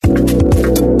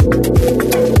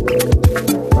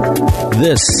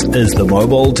This is the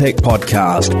Mobile Tech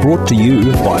Podcast, brought to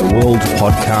you by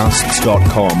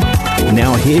worldpodcasts.com.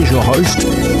 Now here's your host,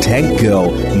 Tech Girl,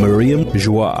 Miriam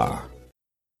Joie.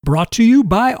 Brought to you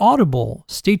by Audible.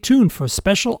 Stay tuned for a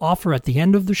special offer at the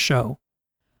end of the show.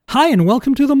 Hi, and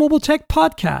welcome to the Mobile Tech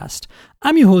Podcast.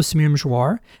 I'm your host, Miriam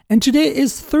Joie, and today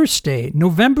is Thursday,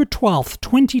 November 12th,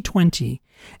 2020.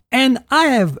 And I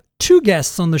have two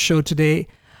guests on the show today.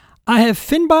 I have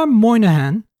Finbarr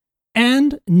Moynihan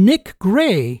and Nick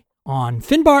Gray on.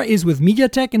 Finbarr is with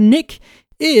MediaTek, and Nick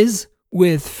is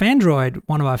with Phandroid,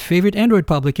 one of our favorite Android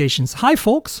publications. Hi,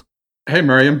 folks. Hey,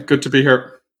 Miriam. Good to be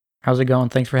here. How's it going?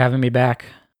 Thanks for having me back.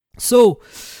 So,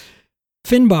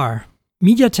 Finbarr,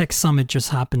 MediaTek Summit just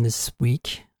happened this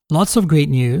week. Lots of great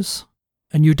news.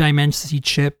 A new Dimensity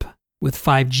chip with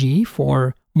 5G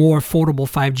for more affordable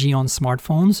 5G on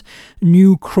smartphones.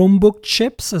 New Chromebook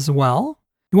chips as well.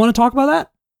 You want to talk about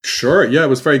that? Sure. Yeah, it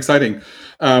was very exciting.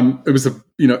 It was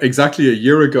exactly a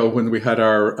year ago when we had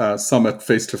our summit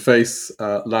face-to-face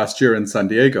last year in San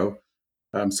Diego.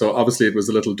 So obviously it was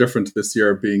a little different this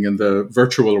year, being in the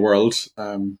virtual world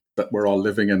that we're all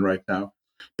living in right now.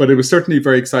 But it was certainly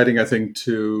very exciting, I think,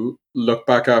 to look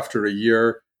back after a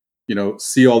year,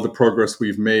 see all the progress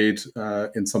we've made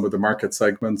in some of the market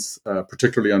segments,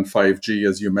 particularly on 5G,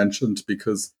 as you mentioned,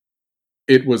 because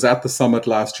it was at the summit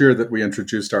last year that we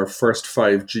introduced our first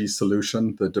 5G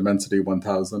solution, the Dimensity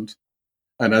 1000.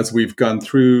 And as we've gone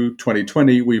through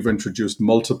 2020, we've introduced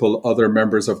multiple other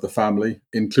members of the family,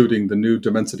 including the new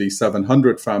Dimensity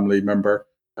 700 family member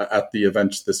at the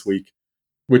event this week,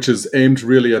 which is aimed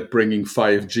really at bringing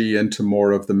 5G into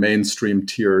more of the mainstream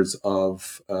tiers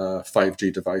of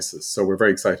 5G devices. So we're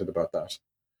very excited about that.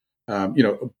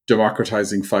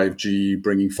 Democratizing 5G,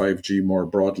 bringing 5G more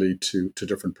broadly to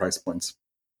different price points.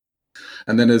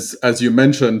 And then as you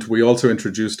mentioned, we also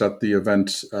introduced at the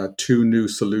event two new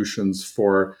solutions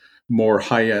for more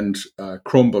high-end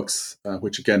Chromebooks,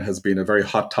 which again has been a very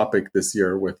hot topic this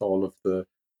year with all of the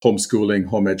homeschooling,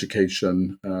 home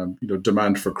education.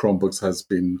 Demand for Chromebooks has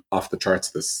been off the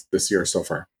charts this year so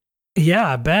far.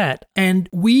 Yeah, I bet. And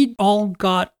we all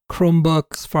got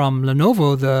Chromebooks from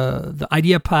Lenovo, the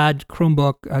IdeaPad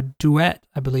Chromebook Duet,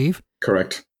 I believe.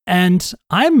 Correct. And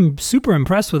I'm super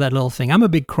impressed with that little thing. I'm a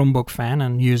big Chromebook fan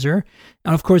and user.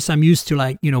 And of course, I'm used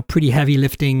to pretty heavy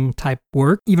lifting type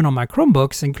work, even on my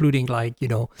Chromebooks, including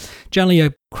generally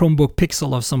a Chromebook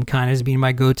Pixel of some kind has been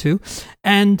my go-to.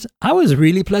 And I was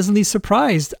really pleasantly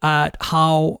surprised at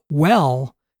how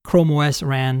well Chrome OS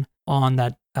ran on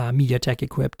that MediaTek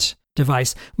equipped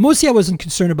device. Mostly I wasn't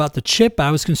concerned about the chip.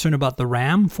 I was concerned about the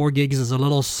RAM. 4 gigs is a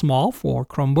little small for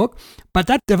Chromebook, but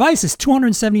that device is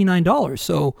 $279.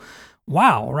 So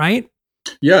wow, right?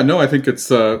 Yeah, no, I think it's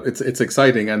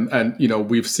exciting. And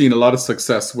we've seen a lot of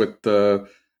success with the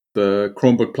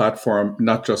Chromebook platform,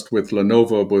 not just with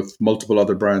Lenovo, but with multiple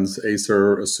other brands,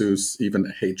 Acer, Asus,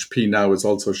 even HP now is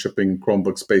also shipping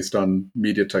Chromebooks based on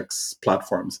MediaTek's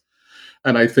platforms.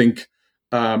 And I think,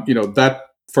 that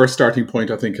first starting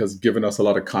point, I think, has given us a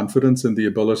lot of confidence in the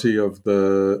ability of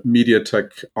the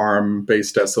MediaTek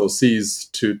ARM-based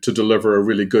SoCs to deliver a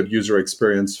really good user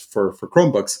experience for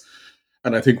Chromebooks.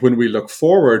 And I think when we look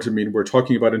forward, we're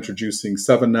talking about introducing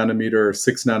 7 nanometer,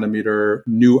 6 nanometer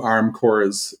new ARM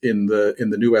cores in the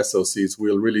new SoCs.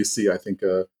 We'll really see, I think,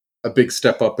 a big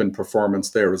step up in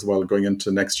performance there as well going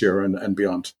into next year and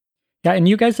beyond. Yeah, and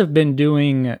you guys have been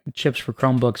doing chips for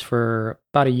Chromebooks for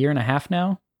about a year and a half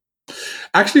now?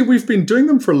 Actually, we've been doing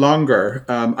them for longer.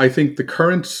 I think the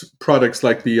current products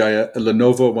like the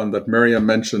Lenovo one that Miriam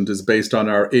mentioned is based on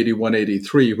our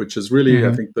 8183, which is really,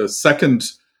 I think, the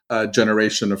second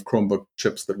generation of Chromebook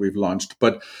chips that we've launched.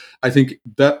 But I think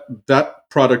that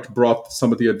product brought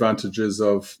some of the advantages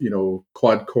of,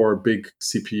 quad-core, big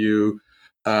CPU,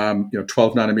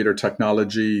 12 nanometer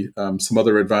technology, some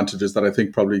other advantages that I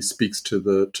think probably speaks to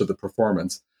the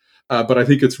performance. But I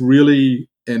think it's really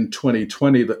in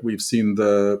 2020 that we've seen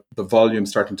the volume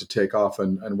starting to take off,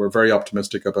 and we're very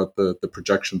optimistic about the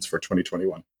projections for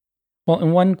 2021. Well,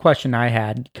 and one question I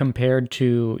had compared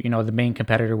to, the main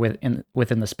competitor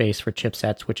within the space for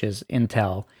chipsets, which is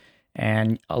Intel,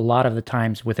 and a lot of the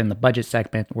times within the budget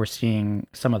segment, we're seeing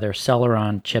some of their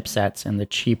Celeron chipsets in the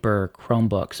cheaper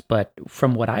Chromebooks. But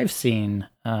from what I've seen,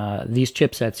 these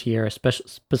chipsets here,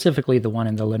 specifically the one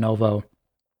in the Lenovo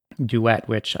Duet,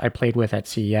 which I played with at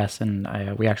CES,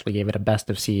 and we actually gave it a Best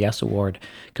of CES award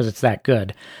because it's that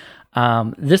good.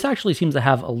 This actually seems to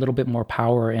have a little bit more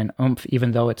power and oomph,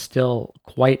 even though it's still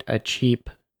quite a cheap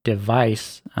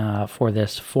device for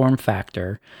this form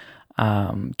factor.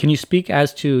 Can you speak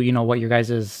as to what your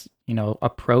guys'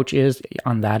 approach is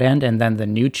on that end, and then the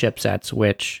new chipsets,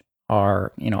 which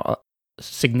are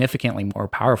significantly more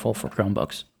powerful for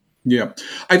Chromebooks. Yeah,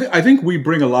 I think we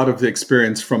bring a lot of the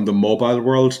experience from the mobile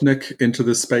world, Nick, into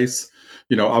this space.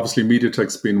 Obviously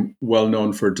MediaTek's been well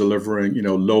known for delivering,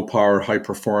 low power, high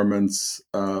performance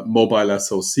mobile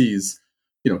SoCs,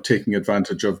 taking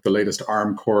advantage of the latest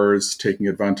ARM cores, taking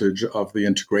advantage of the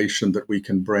integration that we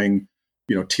can bring,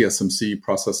 TSMC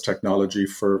process technology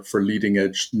for leading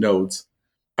edge nodes.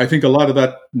 I think a lot of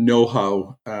that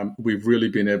know-how we've really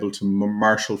been able to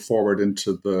marshal forward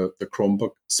into the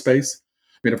Chromebook space.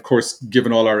 I mean, of course,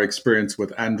 given all our experience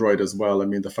with Android as well, I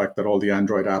mean, the fact that all the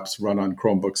Android apps run on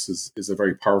Chromebooks is a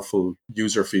very powerful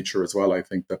user feature as well, I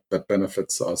think, that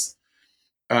benefits us.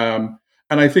 And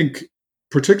I think,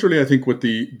 particularly, I think with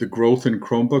the growth in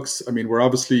Chromebooks, I mean,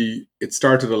 it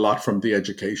started a lot from the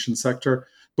education sector,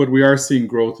 but we are seeing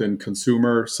growth in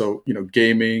consumer. So,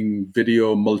 gaming,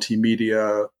 video,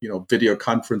 multimedia, video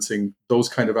conferencing, those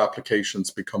kind of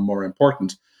applications become more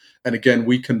important. And again,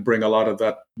 we can bring a lot of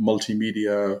that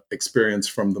multimedia experience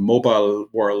from the mobile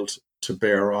world to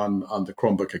bear on the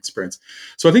Chromebook experience.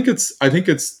 So I think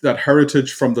it's that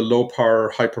heritage from the low power,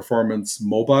 high performance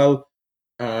mobile,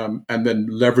 and then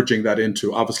leveraging that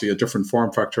into obviously a different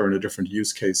form factor and a different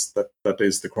use case that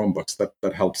is the Chromebooks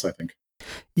that helps, I think.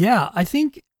 Yeah, I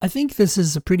think this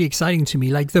is pretty exciting to me.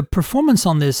 Like the performance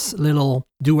on this little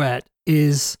duet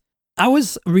I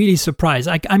was really surprised.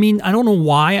 I mean, I don't know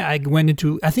why I went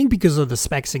into, I think because of the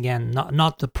specs again,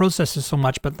 not the processor so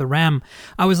much, but the RAM.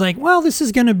 I was like, well, this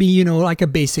is going to be, like a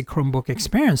basic Chromebook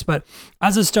experience. But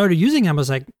as I started using them, I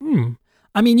was like,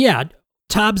 I mean, yeah,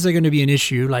 tabs are going to be an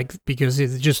issue, like, because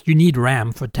it's just, you need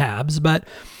RAM for tabs. But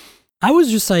I was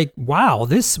just like, wow,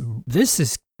 this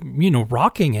is,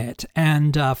 rocking it.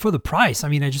 And for the price, I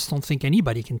mean, I just don't think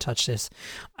anybody can touch this.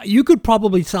 You could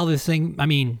probably sell this thing, I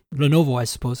mean, Lenovo, I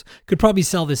suppose, could probably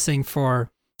sell this thing for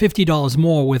 $50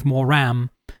 more with more RAM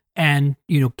and,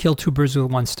 kill two birds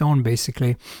with one stone,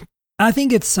 basically. I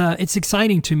think it's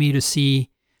exciting to me to see,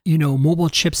 mobile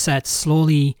chipsets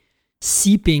slowly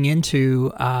seeping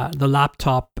into the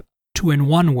laptop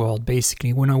two-in-one world,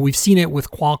 basically. We've seen it with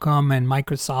Qualcomm and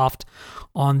Microsoft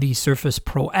on the Surface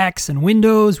Pro X and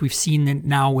Windows. We've seen it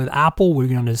now with Apple. We're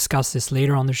going to discuss this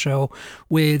later on the show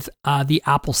with the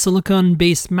Apple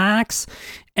Silicon-based Macs.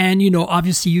 And,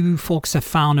 obviously you folks have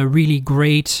found a really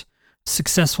great,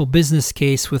 successful business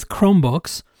case with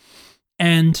Chromebooks.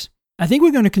 And I think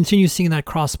we're going to continue seeing that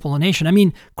cross-pollination. I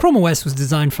mean, Chrome OS was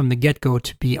designed from the get-go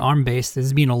to be ARM-based.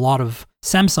 There's been a lot of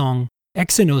Samsung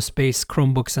Exynos-based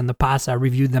Chromebooks in the past. I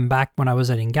reviewed them back when I was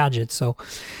at Engadget. So,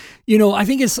 I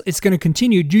think it's going to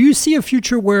continue. Do you see a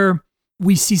future where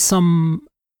we see some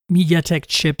MediaTek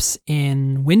chips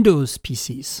in Windows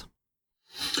PCs?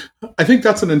 I think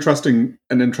that's an interesting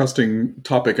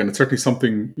topic, and it's certainly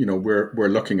something we're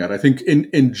looking at. I think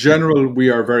in general we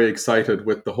are very excited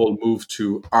with the whole move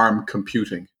to ARM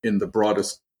computing in the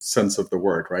broadest sense of the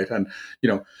word, right? And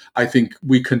I think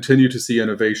we continue to see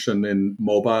innovation in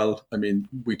mobile. I mean,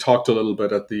 we talked a little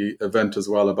bit at the event as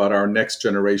well about our next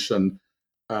generation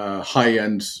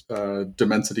high-end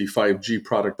Dimensity 5G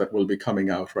product that will be coming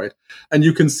out, right? And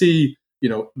you can see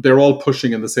they're all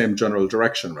pushing in the same general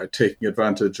direction, right? Taking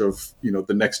advantage of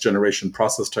the next generation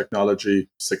process technology,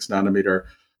 6 nanometer,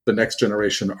 the next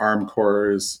generation ARM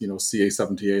cores,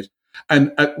 CA78.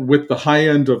 And with the high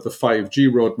end of the 5G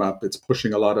roadmap, it's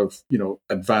pushing a lot of,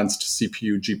 advanced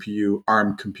CPU, GPU,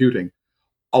 ARM computing.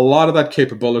 A lot of that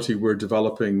capability we're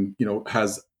developing,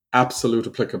 has absolute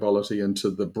applicability into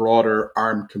the broader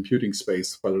ARM computing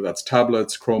space, whether that's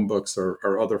tablets, Chromebooks,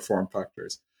 or other form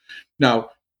factors. Now,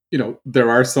 there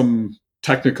are some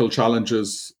technical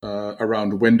challenges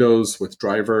around Windows with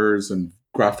drivers and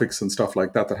graphics and stuff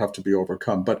like that have to be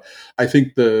overcome. But I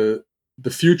think the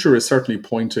future is certainly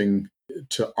pointing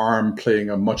to ARM playing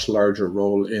a much larger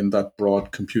role in that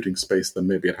broad computing space than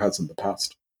maybe it has in the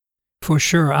past. For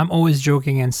sure. I'm always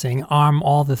joking and saying ARM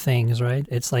all the things, right?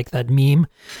 It's like that meme.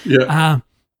 Yeah.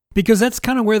 Because that's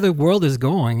kind of where the world is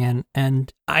going.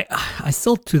 And I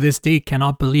still to this day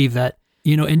cannot believe that,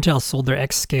 Intel sold their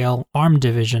X-Scale ARM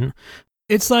division.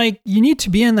 It's like you need to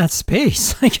be in that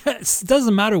space. Like it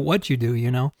doesn't matter what you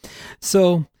do,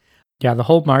 So yeah, the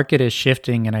whole market is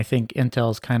shifting, and I think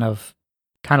Intel's kind of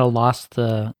lost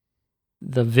the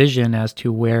vision as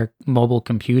to where mobile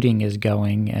computing is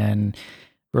going and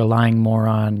relying more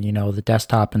on, the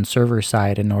desktop and server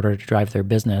side in order to drive their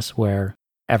business, where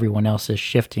everyone else is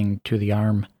shifting to the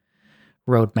ARM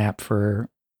roadmap for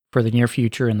the near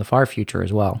future and the far future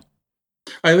as well.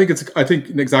 I think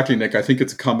exactly, Nick. I think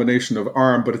it's a combination of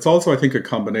ARM, but it's also, I think, a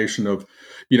combination of,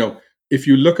 if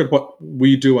you look at what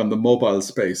we do on the mobile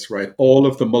space, right, all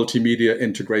of the multimedia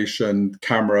integration,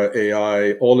 camera,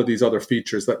 AI, all of these other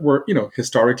features that were,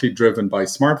 historically driven by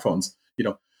smartphones,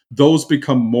 those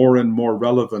become more and more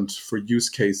relevant for use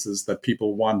cases that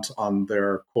people want on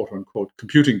their quote unquote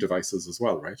computing devices as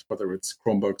well, right? Whether it's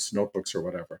Chromebooks, notebooks, or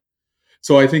whatever.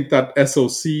 So I think that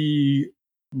SoC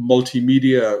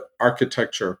multimedia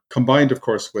architecture combined, of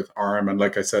course, with ARM, and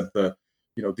like I said, the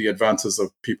advances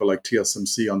of people like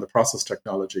TSMC on the process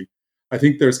technology, I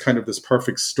think there's kind of this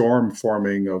perfect storm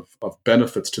forming of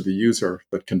benefits to the user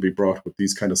that can be brought with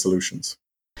these kind of solutions.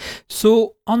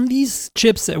 So on these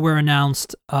chips that were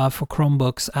announced for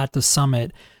Chromebooks at the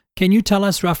summit, can you tell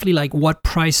us roughly like what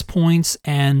price points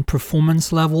and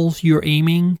performance levels you're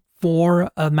aiming for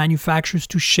manufacturers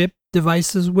to ship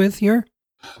devices with here?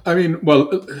 I mean,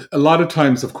 well, a lot of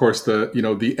times, of course,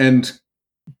 the end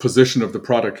position of the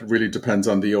product really depends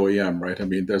on the OEM, right? I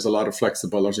mean, there's a lot of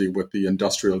flexibility with the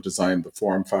industrial design, the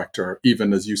form factor,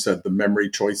 even as you said, the memory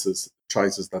choices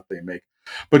that they make.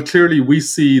 But clearly, we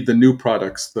see the new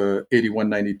products, the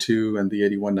 8192 and the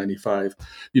 8195,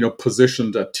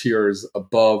 positioned at tiers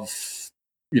above,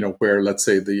 where, let's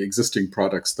say, the existing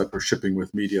products that we're shipping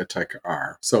with MediaTek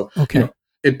are. So, okay.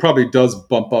 It probably does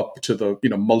bump up to the,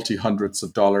 multi-hundreds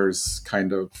of dollars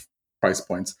kind of price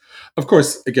points. Of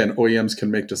course, again, OEMs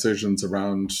can make decisions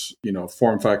around,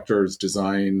 form factors,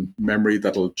 design, memory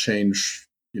that'll change,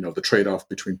 the trade-off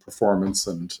between performance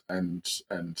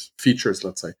and features,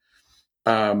 let's say.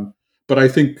 But I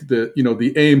think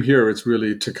the aim here is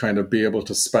really to kind of be able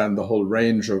to span the whole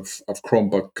range of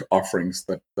Chromebook offerings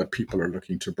that people are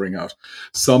looking to bring out.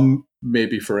 Some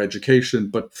maybe for education,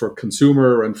 but for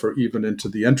consumer and for even into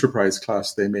the enterprise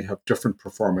class, they may have different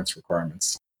performance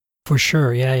requirements. For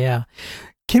sure, yeah.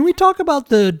 Can we talk about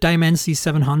the Dimensity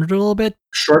 700 a little bit?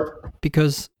 Sure.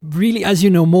 Because really, as you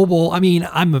know, mobile, I mean,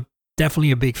 I'm definitely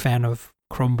a big fan of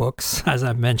Chromebooks, as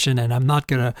I've mentioned, and I'm not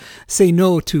going to say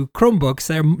no to Chromebooks.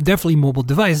 They're definitely mobile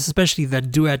devices, especially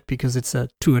that Duet because it's a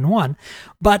 2-in-1.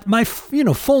 But my,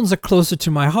 phones are closer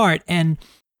to my heart. And,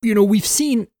 we've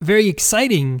seen very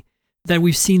exciting that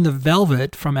we've seen the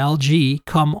Velvet from LG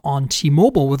come on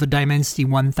T-Mobile with a Dimensity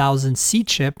 1000C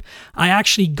chip. I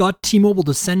actually got T-Mobile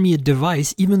to send me a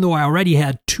device, even though I already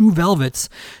had two Velvets,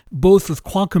 both with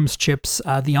Qualcomm's chips,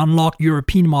 the unlocked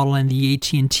European model and the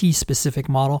AT&T specific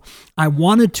model. I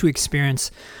wanted to experience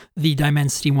the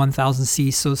Dimensity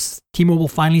 1000C, so T-Mobile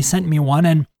finally sent me one,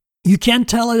 and you can't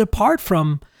tell it apart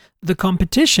from the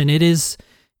competition. It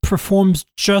performs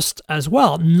just as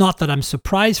well. Not that I'm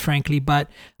surprised, frankly, but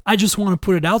I just want to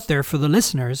put it out there for the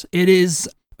listeners. It is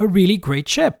a really great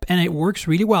chip and it works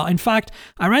really well. In fact,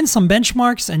 I ran some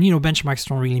benchmarks and, benchmarks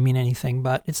don't really mean anything,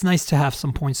 but it's nice to have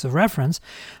some points of reference.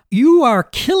 You are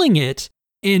killing it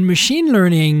in machine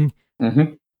learning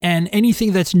and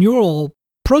anything that's neural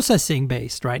processing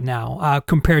based right now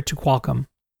compared to Qualcomm.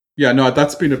 Yeah, no,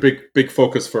 that's been a big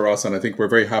focus for us. And I think we're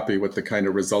very happy with the kind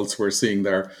of results we're seeing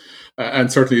there.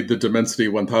 And certainly the Dimensity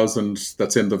 1000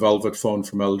 that's in the Velvet phone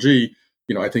from LG,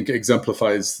 I think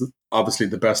exemplifies obviously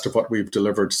the best of what we've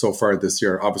delivered so far this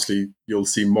year. Obviously, you'll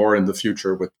see more in the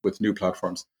future with new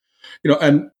platforms.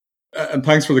 And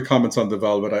thanks for the comments on the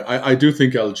Velvet. I do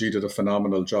think LG did a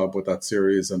phenomenal job with that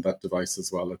series and that device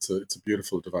as well. It's a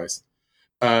beautiful device.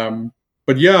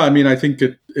 But yeah, I mean, I think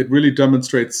it really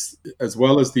demonstrates, as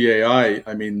well as the AI,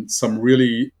 I mean, some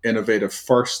really innovative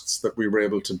firsts that we were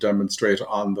able to demonstrate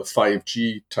on the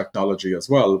 5G technology as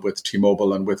well with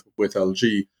T-Mobile and with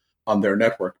LG on their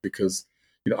network, because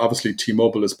obviously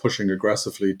T-Mobile is pushing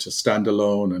aggressively to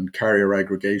standalone and carrier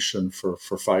aggregation for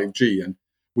 5G, and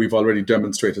we've already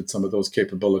demonstrated some of those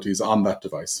capabilities on that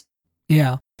device.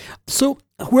 Yeah. So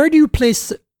where do you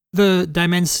place the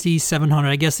Dimensity 700?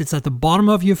 I guess it's at the bottom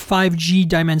of your 5G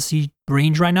Dimensity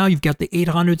range right now. You've got the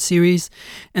 800 series,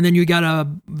 and then you got a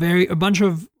bunch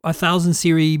of 1000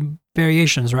 series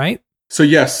variations, right? So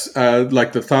yes,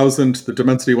 like the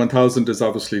Dimensity 1000 is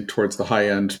obviously towards the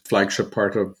high-end flagship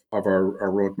part of our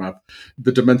roadmap.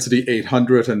 The Dimensity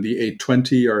 800 and the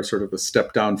 820 are sort of a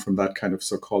step down from that kind of,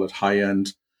 so call it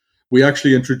high-end. We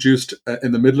actually introduced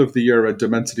in the middle of the year a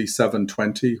Dimensity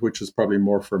 720, which is probably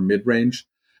more for mid-range.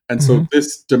 And so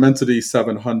this Dimensity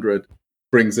 700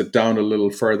 brings it down a little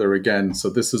further again. So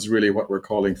this is really what we're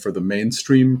calling for the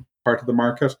mainstream part of the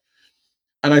market.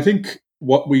 And I think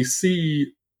what we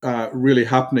see really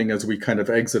happening as we kind of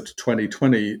exit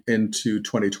 2020 into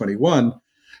 2021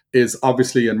 is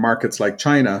obviously in markets like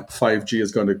China, 5G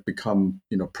is going to become,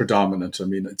 predominant. I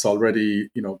mean, it's already,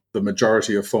 the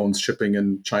majority of phones shipping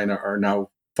in China are now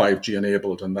 5G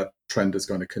enabled, and that trend is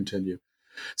going to continue.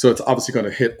 So it's obviously going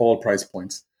to hit all price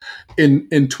points. In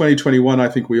 2021, I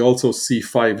think we also see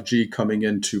 5G coming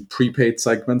into prepaid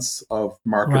segments of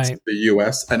markets in the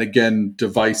US. And again,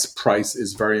 device price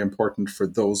is very important for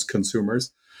those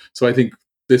consumers. So I think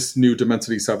this new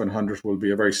Dimensity 700 will be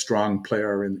a very strong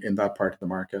player in that part of the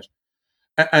market.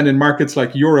 And in markets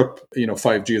like Europe,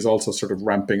 5G is also sort of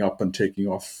ramping up and taking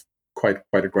off quite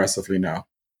aggressively now.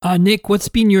 Nick, what's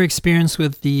been your experience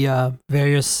with the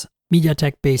various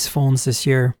MediaTek-based phones this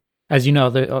year? As you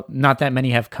know, not that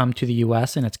many have come to the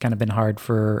US, and it's kind of been hard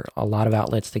for a lot of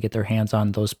outlets to get their hands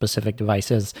on those specific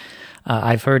devices.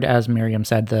 I've heard, as Miriam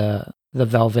said, the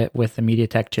Velvet with the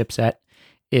MediaTek chipset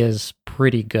is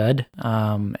pretty good.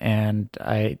 And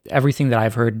everything that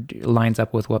I've heard lines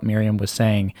up with what Miriam was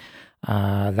saying,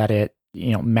 that it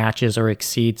matches or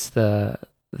exceeds the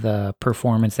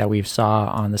performance that we've saw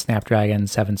on the Snapdragon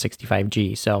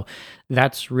 765G. So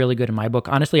that's really good in my book.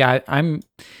 Honestly, I'm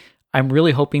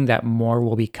really hoping that more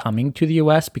will be coming to the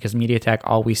US because MediaTek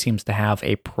always seems to have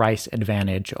a price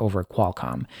advantage over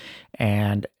Qualcomm.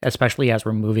 And especially as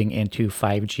we're moving into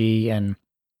 5G and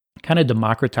kind of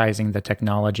democratizing the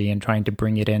technology and trying to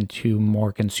bring it into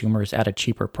more consumers at a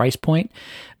cheaper price point,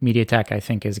 MediaTek, I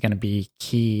think, is going to be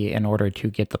key in order to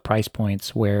get the price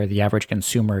points where the average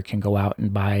consumer can go out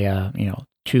and buy a, $200,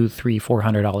 $300,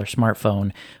 $400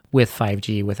 smartphone with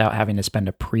 5G without having to spend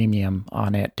a premium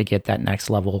on it to get that next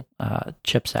level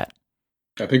chipset.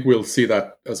 I think we'll see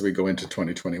that as we go into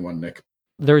 2021, Nick.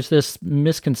 There's this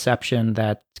misconception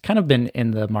that's kind of been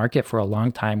in the market for a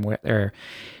long time where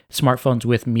smartphones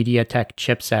with MediaTek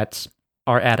chipsets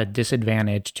are at a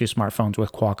disadvantage to smartphones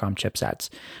with Qualcomm chipsets.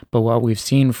 But what we've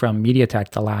seen from MediaTek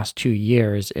the last 2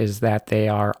 years is that they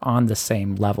are on the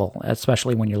same level,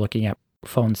 especially when you're looking at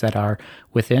phones that are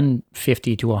within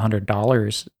 $50 to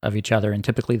 $100 of each other, and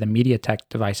typically the MediaTek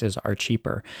devices are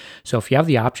cheaper. So if you have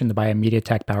the option to buy a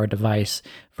MediaTek powered device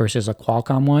versus a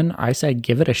Qualcomm one, I say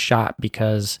give it a shot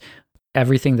because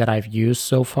everything that I've used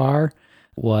so far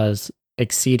was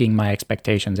exceeding my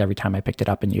expectations every time I picked it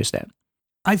up and used it.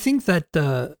 I think that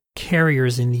the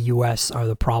carriers in the US are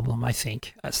the problem, I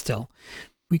think, still.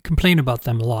 We complain about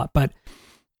them a lot, but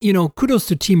kudos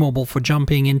to T-Mobile for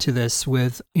jumping into this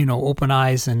with, open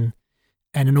eyes and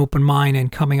an open mind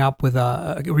and coming up with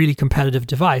a really competitive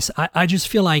device. I just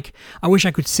feel like I wish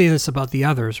I could say this about the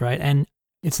others, right? And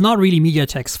it's not really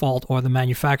MediaTek's fault or the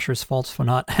manufacturer's fault for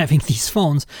not having these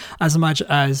phones as much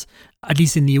as, at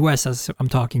least in the US, as I'm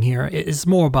talking here, it's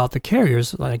more about the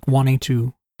carriers like wanting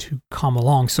to come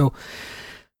along. So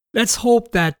let's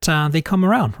hope that they come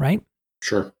around, right?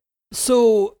 Sure.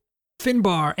 So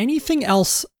Finbarr, anything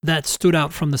else that stood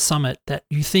out from the summit that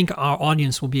you think our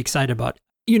audience will be excited about?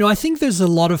 I think there's a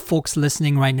lot of folks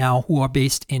listening right now who are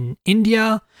based in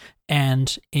India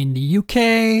and in the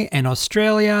UK and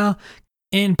Australia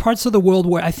and parts of the world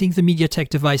where I think the MediaTek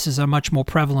devices are much more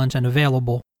prevalent and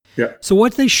available. Yeah. So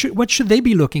what should they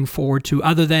be looking forward to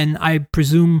other than, I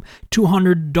presume,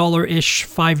 $200-ish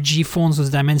 5G phones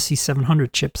with Dimensity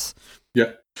 700 chips?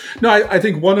 Yeah. No, I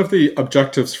think one of the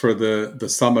objectives for the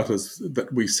summit is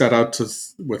that we set out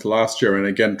with last year, and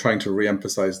again trying to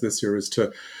reemphasize this year, is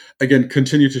to again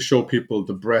continue to show people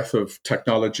the breadth of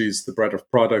technologies, the breadth of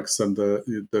products, and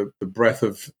the breadth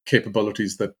of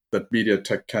capabilities that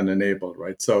MediaTek can enable.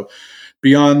 Right. So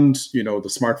beyond the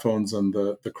smartphones and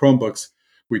the Chromebooks,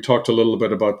 we talked a little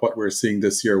bit about what we're seeing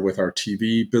this year with our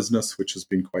TV business, which has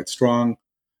been quite strong.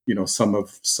 Some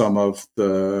of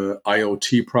the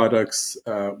IoT products,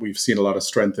 we've seen a lot of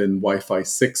strength in Wi-Fi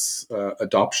 6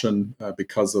 adoption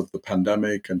because of the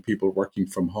pandemic and people working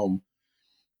from home.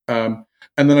 And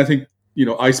then I think,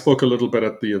 I spoke a little bit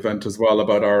at the event as well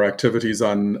about our activities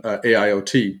on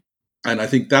AIoT. And I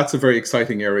think that's a very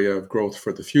exciting area of growth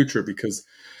for the future because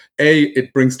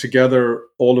it brings together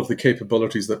all of the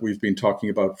capabilities that we've been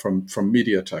talking about from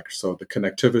MediaTek. So the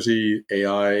connectivity,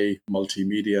 AI,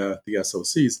 multimedia, the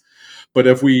SoCs. But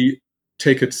if we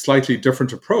take a slightly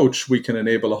different approach, we can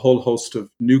enable a whole host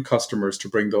of new customers to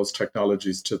bring those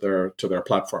technologies to their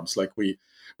platforms. Like we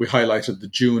highlighted the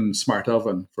June smart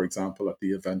oven, for example, at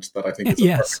the event that I think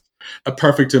is a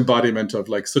perfect embodiment of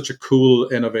like such a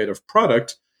cool, innovative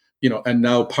product. And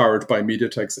now powered by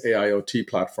MediaTek's AIoT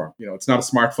platform. It's not a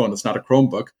smartphone, it's not a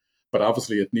Chromebook, but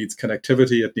obviously it needs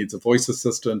connectivity, it needs a voice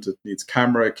assistant, it needs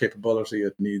camera capability,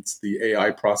 it needs the AI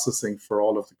processing for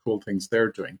all of the cool things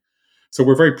they're doing. So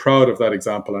we're very proud of that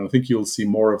example, and I think you'll see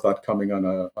more of that coming on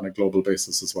a global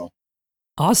basis as well.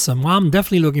 Awesome. Well, I'm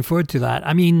definitely looking forward to that.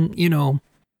 I mean,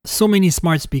 so many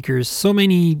smart speakers, so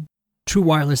many true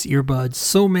wireless earbuds,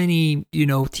 so many,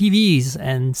 TVs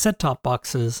and set-top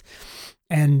boxes.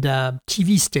 And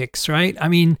TV sticks, right? I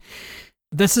mean,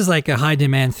 this is like a high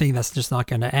demand thing that's just not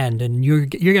going to end. And you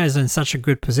guys are in such a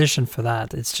good position for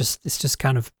that. It's just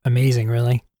kind of amazing,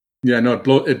 really. Yeah, no,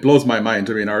 it blows my mind.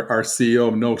 I mean, our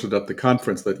CEO noted at the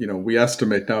conference that, we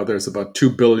estimate now there's about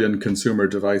 2 billion consumer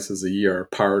devices a year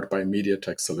powered by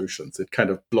MediaTek solutions. It kind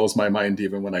of blows my mind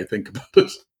even when I think about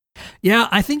it. Yeah,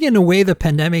 I think in a way the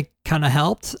pandemic kind of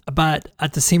helped, but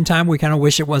at the same time, we kind of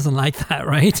wish it wasn't like that,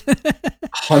 right?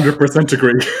 100%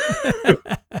 agree.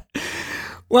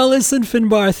 Well, listen,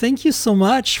 Finbarr, thank you so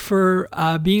much for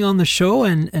being on the show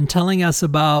and telling us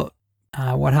about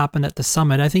what happened at the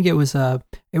summit. I think it was a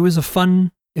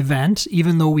fun event,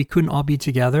 even though we couldn't all be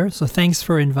together. So thanks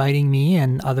for inviting me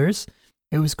and others.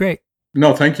 It was great.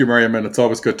 No, thank you, Miriam. And it's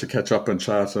always good to catch up and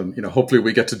chat. And, hopefully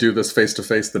we get to do this face to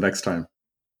face the next time.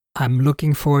 I'm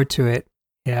looking forward to it.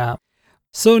 Yeah.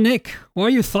 So, Nick, what are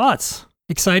your thoughts?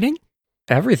 Exciting?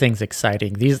 Everything's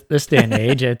exciting. This day and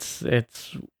age, it's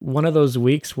one of those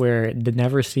weeks where it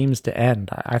never seems to end.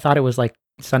 I thought it was like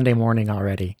Sunday morning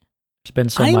already. There's been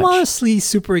so much. I'm honestly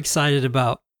super excited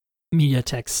about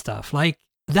MediaTek stuff. Like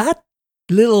that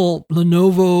little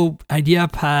Lenovo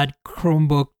IdeaPad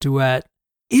Chromebook Duet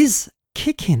is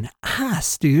kicking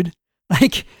ass, dude.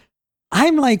 Like,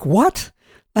 I'm like, what?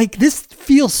 Like, this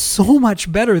feels so much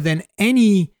better than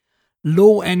any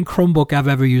low-end Chromebook I've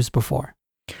ever used before.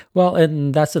 Well,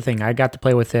 and that's the thing. I got to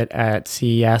play with it at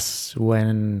CES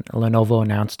when Lenovo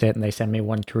announced it, and they sent me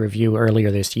one to review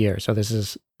earlier this year. So this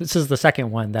is the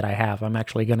second one that I have. I'm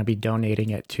actually going to be donating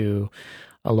it to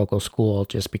a local school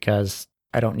just because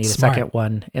I don't need Smart. a second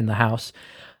one in the house.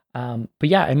 But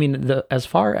yeah, I mean, as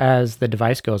far as the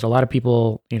device goes, a lot of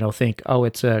people, think, oh,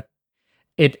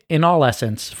 in all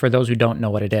essence, for those who don't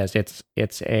know what it is,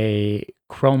 it's a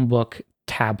Chromebook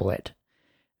tablet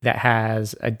that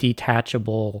has a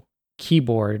detachable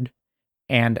keyboard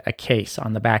and a case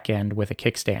on the back end with a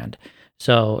kickstand.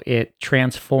 So it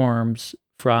transforms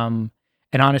from,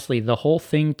 and honestly, the whole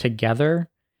thing together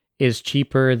is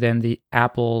cheaper than the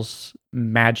Apple's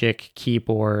Magic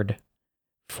Keyboard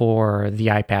for the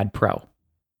iPad Pro.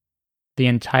 The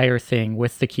entire thing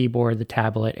with the keyboard, the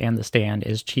tablet, and the stand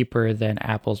is cheaper than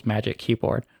Apple's Magic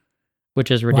Keyboard, which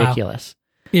is ridiculous.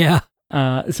 Wow. Yeah.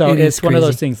 So it's one of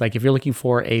those crazy. things, like if you're looking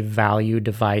for a value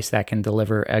device that can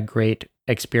deliver a great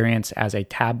experience as a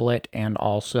tablet and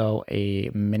also a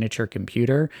miniature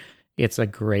computer, it's a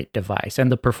great device.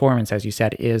 And the performance, as you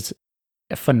said, is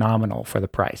phenomenal for the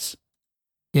price.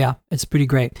 Yeah, it's pretty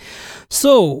great.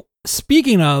 So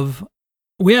speaking of,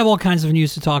 we have all kinds of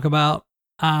news to talk about.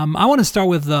 I want to start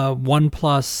with the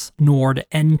OnePlus Nord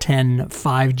N10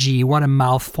 5G. What a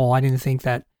mouthful. I didn't think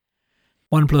that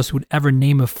OnePlus would ever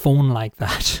name a phone like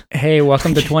that. Hey,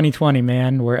 welcome to 2020,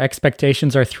 man, where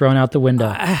expectations are thrown out the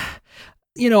window.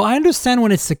 I understand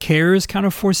when it's the carriers kind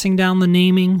of forcing down the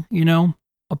naming,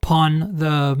 upon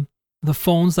the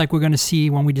phones, like we're going to see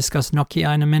when we discuss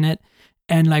Nokia in a minute.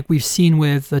 And like we've seen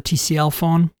with the TCL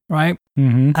phone, right?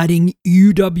 Mm-hmm. Adding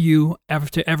UW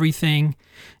after everything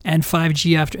and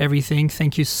 5G after everything.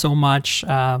 Thank you so much,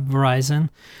 Verizon.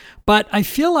 But I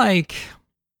feel like,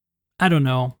 I don't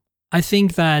know. I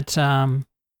think that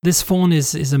this phone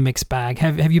is a mixed bag.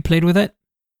 Have you played with it?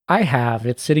 I have.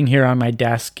 It's sitting here on my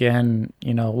desk, and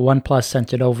OnePlus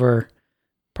sent it over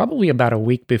probably about a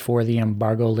week before the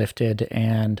embargo lifted.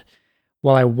 And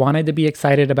while I wanted to be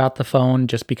excited about the phone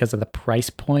just because of the price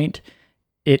point,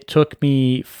 it took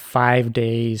me 5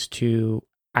 days to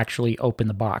actually open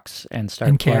the box and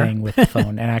start playing with the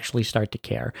phone and actually start to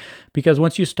care. Because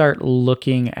once you start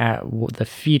looking at the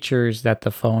features that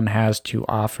the phone has to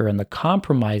offer and the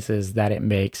compromises that it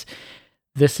makes,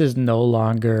 this is no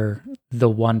longer the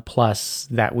OnePlus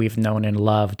that we've known and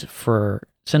loved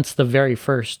since the very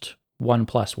first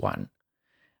OnePlus One.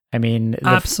 I mean,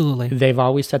 absolutely. They've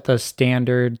always set the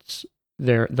standards,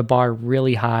 the bar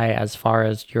really high as far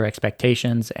as your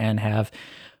expectations, and have,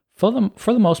 for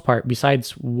the most part,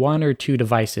 besides one or two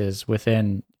devices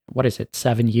within,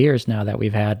 7 years now that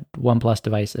we've had OnePlus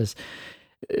devices,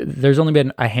 there's only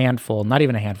been a handful, not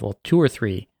even a handful, 2 or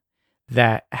 3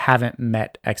 that haven't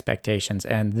met expectations.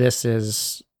 And this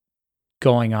is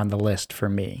going on the list for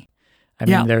me. I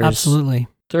mean, absolutely.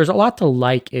 There's a lot to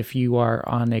like if you are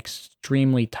on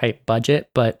extremely tight budget,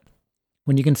 but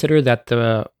when you consider that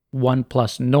the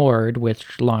OnePlus Nord,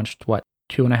 which launched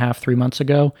 2.5, 3 months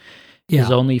ago,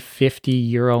 is only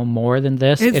 €50 more than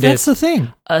this. That's the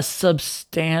thing. A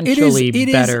substantially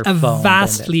better phone. It is a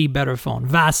vastly better phone.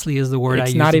 Vastly is the word I use.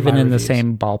 It's not even in the reviews.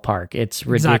 same ballpark. It's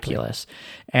ridiculous.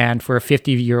 Exactly. And for a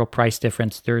 €50 price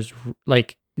difference, there's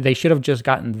they should have just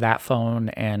gotten that phone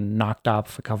and knocked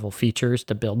off a couple features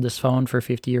to build this phone for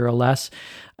 €50 less,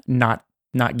 not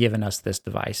not given us this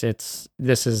device. It's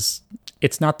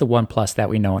not the OnePlus that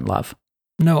we know and love.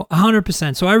 No,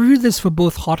 100%. So I reviewed this for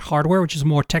both Hot Hardware, which is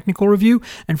more technical review,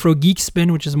 and for Geek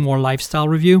Spin, which is more lifestyle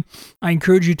review. I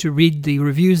encourage you to read the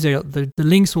reviews. The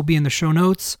links will be in the show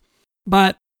notes.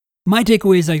 But my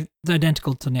takeaway is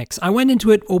identical to Nick's. I went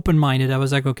into it open-minded. I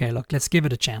was like, okay, look, let's give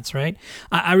it a chance, right?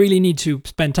 I really need to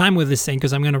spend time with this thing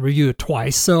because I'm going to review it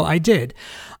twice. So I did.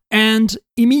 And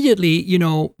immediately,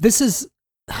 to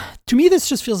me, this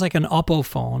just feels like an Oppo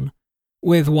phone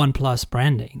with OnePlus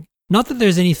branding. Not that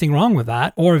there's anything wrong with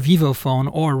that, or a Vivo phone,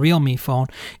 or a Realme phone.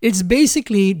 It's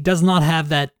basically does not have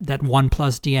that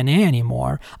OnePlus DNA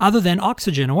anymore, other than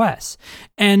Oxygen OS.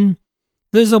 And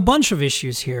there's a bunch of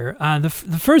issues here. The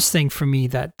first thing for me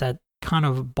that kind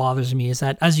of bothers me is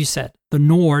that, as you said, the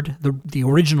Nord, the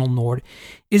original Nord,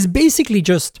 is basically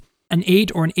just an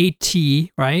 8 or an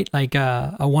 8T, right? Like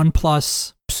a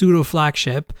OnePlus pseudo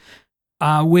flagship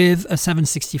with a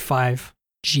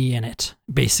 765G in it,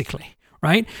 basically.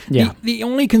 Right? Yeah. The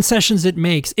only concessions it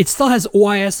makes, it still has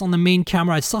OIS on the main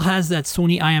camera. It still has that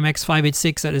Sony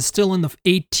IMX586 that is still in the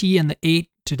 8T and the 8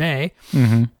 today.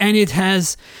 Mm-hmm. And it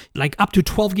has like up to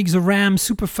 12 gigs of RAM,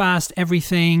 super fast,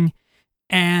 everything.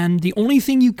 And the only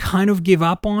thing you kind of give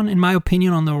up on, in my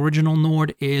opinion, on the original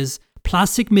Nord is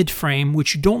plastic mid-frame,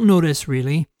 which you don't notice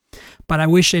really, but I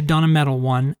wish they'd done a metal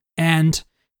one, and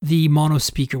the mono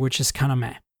speaker, which is kind of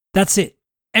meh. That's it.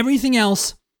 Everything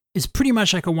else is pretty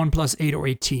much like a OnePlus 8 or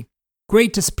 8T.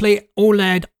 Great display,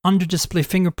 OLED, under-display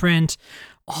fingerprint,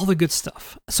 all the good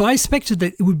stuff. So I expected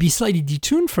that it would be slightly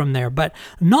detuned from there, but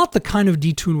not the kind of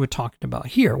detune we're talking about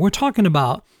here. We're talking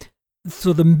about,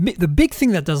 so the big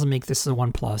thing that doesn't make this a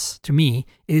OnePlus, to me,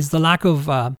 is the lack of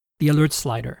the alert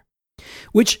slider,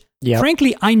 which,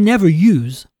 frankly, I never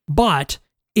use, but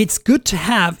it's good to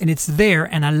have, and it's there,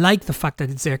 and I like the fact that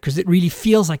it's there because it really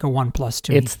feels like a OnePlus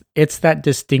to me. It's that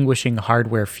distinguishing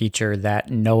hardware feature that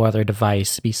no other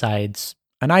device besides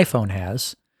an iPhone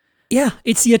has. Yeah,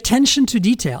 it's the attention to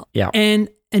detail. Yeah. And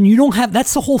you don't have,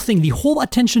 that's the whole thing. The whole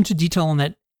attention to detail on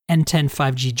that N10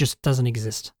 5G just doesn't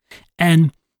exist.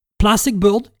 And plastic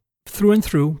build through and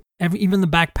through, even the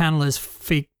back panel is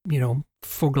fake,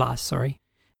 faux glass, sorry.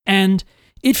 And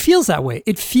it feels that way.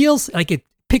 It feels like it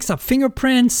picks up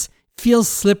fingerprints, feels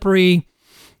slippery.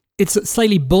 It's a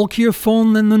slightly bulkier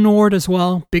phone than the Nord as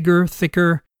well, bigger,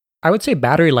 thicker. I would say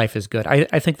battery life is good.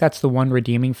 I think that's the one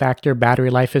redeeming factor. Battery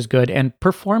life is good, and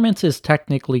performance is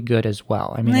technically good as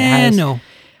well. I mean, I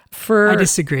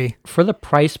disagree. For the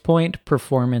price point,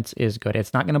 performance is good.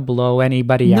 It's not going to blow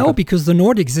anybody out. No, because the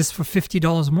Nord exists for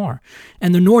 $50 more,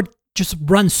 and the Nord just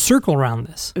runs circle around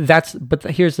this. But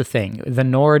here's the thing. The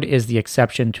Nord is the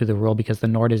exception to the rule because the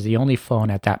Nord is the only phone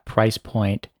at that price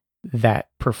point that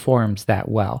performs that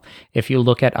well. If you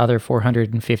look at other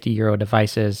 450 euro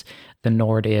devices, the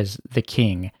Nord is the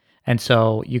king. And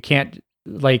so you can't,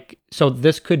 so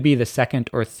this could be the second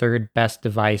or third best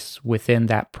device within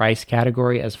that price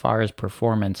category as far as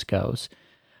performance goes.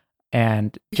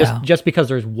 And just because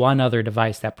there's one other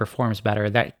device that performs better,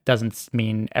 that doesn't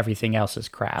mean everything else is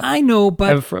crap. I know,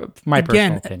 but my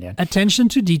personal opinion. Attention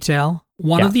to detail.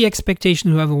 One of the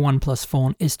expectations of a OnePlus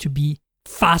phone is to be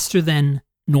faster than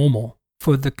normal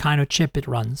for the kind of chip it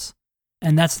runs.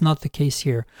 And that's not the case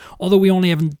here. Although we don't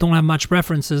have much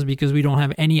references because we don't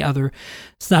have any other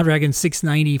Snapdragon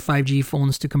 690 5G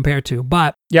phones to compare to.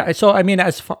 But yeah, so I mean,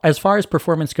 as far as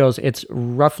performance goes, it's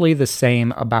roughly the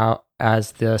same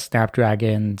as the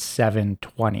Snapdragon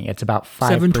 720. It's about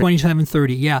 720,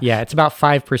 730, yeah. Yeah, it's about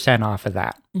 5% off of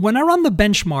that. When I run the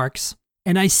benchmarks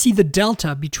and I see the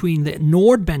delta between the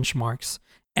Nord benchmarks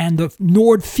and the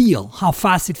Nord feel, how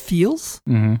fast it feels,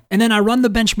 and then I run the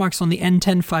benchmarks on the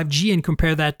N10 5G and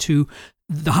compare that to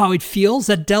how it feels,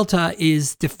 that delta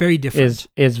is very different.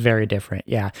 Is very different,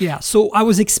 yeah. Yeah, so I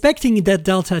was expecting that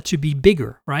delta to be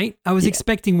bigger, right? I was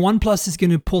expecting OnePlus is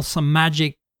going to pull some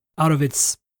magic out of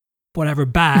its whatever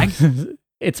bag.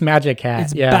 Its magic hat.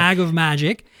 Its bag of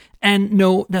magic. And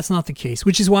no, that's not the case,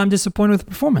 which is why I'm disappointed with the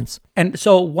performance. And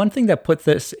so one thing that puts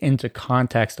this into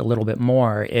context a little bit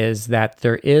more is that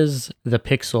there is the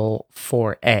Pixel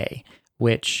 4a,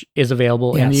 which is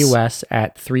available in the US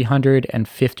at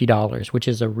 $350, which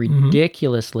is a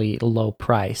ridiculously low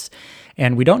price.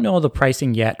 And we don't know the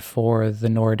pricing yet for the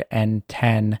Nord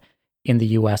N10 in the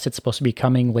US. It's supposed to be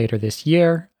coming later this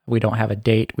year. We don't have a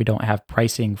date. We don't have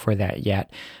pricing for that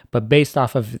yet. But based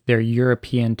off of their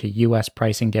European to US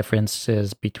pricing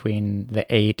differences between the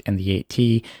 8 and the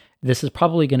 8T, this is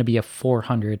probably going to be a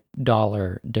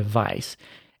 $400 device.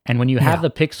 And when you have the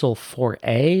Pixel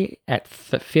 4a at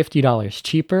 $50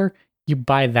 cheaper, you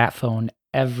buy that phone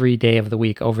every day of the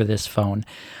week over this phone.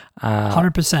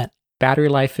 100%. Battery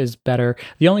life is better.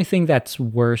 The only thing that's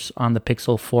worse on the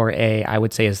Pixel 4a, I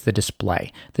would say, is the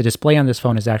display. The display on this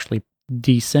phone is actually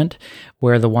decent,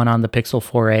 where the one on the Pixel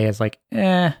 4a is like,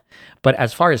 eh. But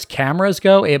as far as cameras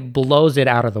go, it blows it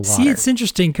out of the water. See, it's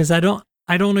interesting because I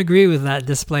don't agree with that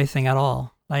display thing at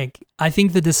all. Like, I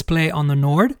think the display on the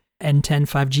Nord N10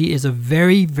 5G is a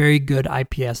very, very good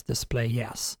IPS display.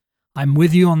 Yes, I'm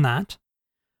with you on that.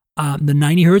 The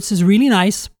 90 hertz is really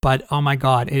nice, but oh my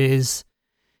God, it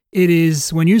is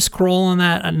when you scroll on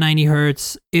that at 90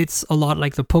 hertz, it's a lot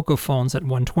like the Poco phones at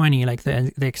 120, like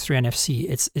the X3 NFC.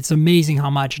 It's amazing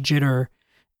how much jitter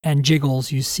and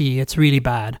jiggles you see. It's really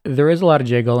bad. There is a lot of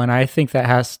jiggle, and I think that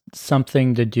has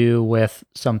something to do with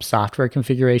some software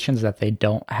configurations that they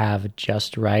don't have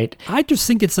just right. I just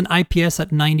think it's an IPS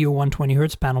at 90 or 120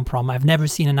 hertz panel problem. I've never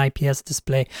seen an IPS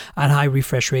display at high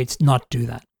refresh rates not do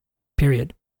that,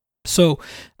 period. So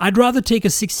I'd rather take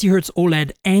a 60 hertz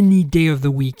OLED any day of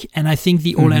the week, and I think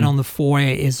the OLED on the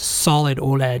 4A is solid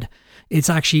OLED.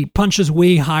 It's actually punches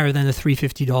way higher than the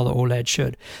 $350 OLED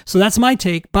should. So that's my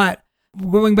take, but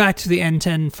going back to the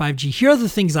N10 5G, here are the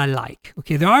things I like.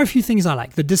 Okay, there are a few things I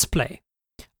like. The display.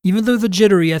 Even though the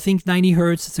jittery, I think 90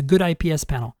 hertz, it's a good IPS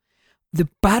panel. The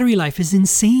battery life is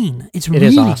insane. It's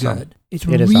really awesome. good. It's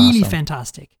really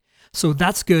fantastic. So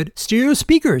that's good. Stereo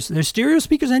speakers. They're stereo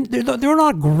speakers, and they're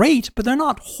not great, but they're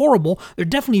not horrible. They're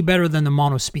definitely better than the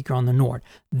mono speaker on the Nord.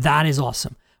 That is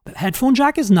awesome. The headphone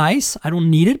jack is nice. I don't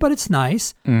need it, but it's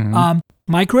nice.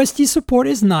 Micro SD support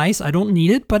is nice. I don't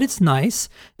need it, but it's nice.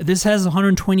 This has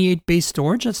 128 base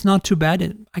storage. That's not too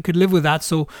bad. I could live with that,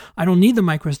 so I don't need the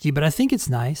micro SD, but I think it's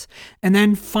nice. And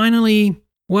then finally,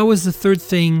 what was the third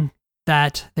thing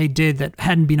that they did that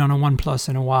hadn't been on a OnePlus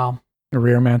in a while? A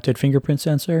rear-mounted fingerprint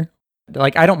sensor?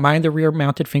 Like, I don't mind the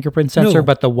rear-mounted fingerprint sensor,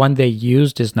 but the one they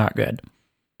used is not good.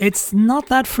 It's not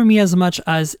that for me as much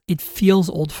as it feels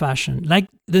old-fashioned. Like,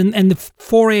 and the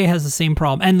 4A has the same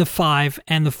problem, and the 5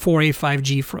 and the 4A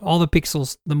 5G for all the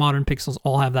Pixels, the modern Pixels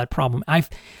all have that problem.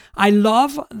 I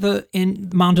love the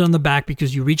mounted on the back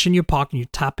because you reach in your pocket and you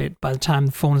tap it. By the time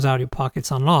the phone is out of your pocket,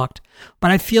 it's unlocked.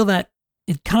 But I feel that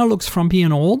it kind of looks frumpy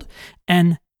and old,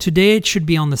 and today it should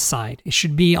be on the side. It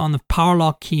should be on the power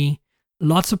lock key.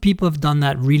 Lots of people have done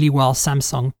that really well.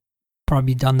 Samsung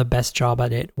probably done the best job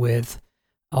at it with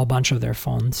a bunch of their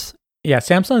phones. Yeah,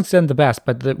 Samsung's done the best,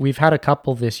 but we've had a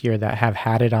couple this year that have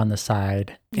had it on the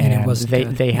side, and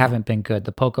they haven't been good.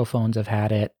 The Poco phones have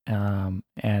had it,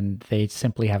 and they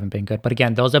simply haven't been good. But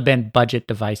again, those have been budget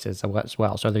devices as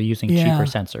well, so they're using cheaper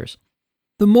sensors.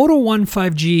 The Moto One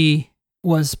 5G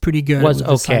was pretty good. Was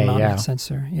okay, yeah.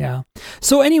 Sensor, yeah.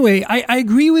 So anyway, I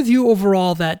agree with you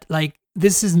overall that like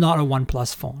this is not a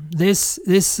OnePlus phone. This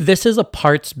is a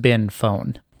parts bin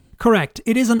phone. Correct.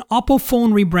 It is an Oppo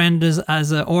phone rebranded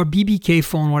as or BBK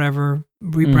phone, whatever,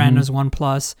 rebranded as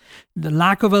OnePlus. The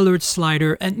lack of alert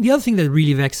slider. And the other thing that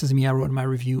really vexes me, I wrote in my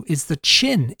review, is the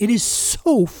chin. It is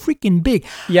so freaking big.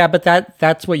 Yeah, but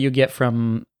that's what you get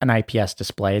from an IPS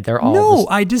display. They're all... No,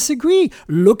 I disagree.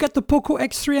 Look at the Poco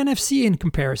X3 NFC in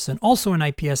comparison. Also an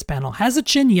IPS panel. Has a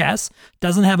chin, yes.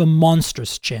 Doesn't have a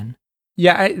monstrous chin.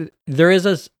 Yeah, there is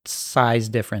a size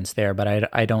difference there,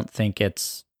 but I don't think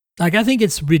it's... Like, I think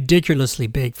it's ridiculously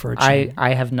big for a chin.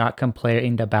 I have not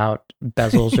complained about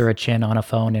bezels or a chin on a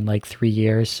phone in like 3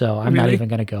 years, so I'm not even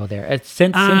going to go there. It's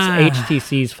since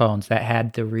HTC's phones that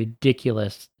had the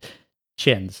ridiculous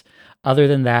chins. Other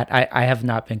than that, I have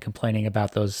not been complaining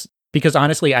about those, because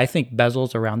honestly, I think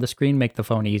bezels around the screen make the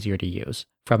phone easier to use.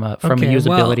 From a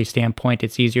usability standpoint,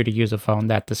 it's easier to use a phone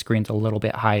that the screen's a little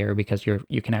bit higher because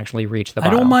you can actually reach the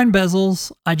bottom. I don't mind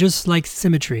bezels. I just like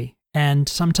symmetry. And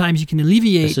sometimes you can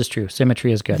alleviate... This is true.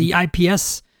 Symmetry is good. ...the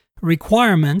IPS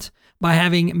requirement by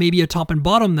having maybe a top and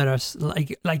bottom that are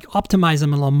like optimize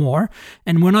them a little more.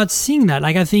 And we're not seeing that.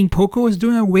 Like, I think Poco is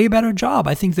doing a way better job.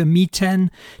 I think the Mi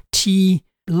 10T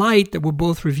Lite that we're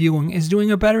both reviewing is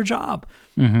doing a better job.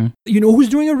 Mm-hmm. You know who's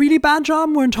doing a really bad job?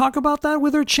 We're going to talk about that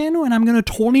with their chin, and I'm going to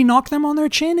totally knock them on their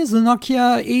chin, is the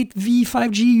Nokia 8V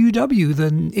 5G UW, the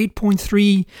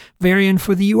 8.3 variant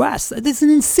for the US. That's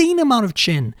an insane amount of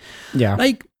chin. Yeah.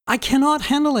 Like, I cannot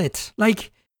handle it.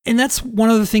 Like, and that's one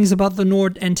of the things about the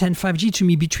Nord N10 5G to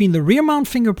me. Between the rear mount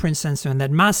fingerprint sensor and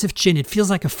that massive chin, it feels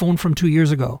like a phone from 2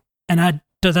 years ago. And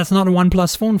that's not a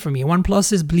OnePlus phone for me.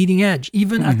 OnePlus is bleeding edge.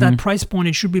 Even at that price point,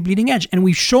 it should be bleeding edge. And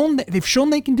they've shown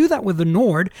they can do that with the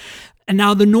Nord. And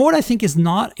now the Nord, I think, is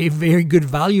not a very good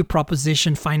value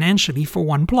proposition financially for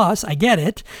OnePlus. I get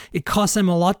it. It costs them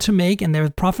a lot to make, and their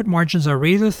profit margins are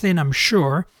razor thin, I'm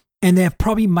sure. And they have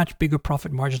probably much bigger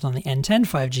profit margins on the N10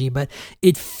 5G, but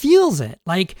it feels it.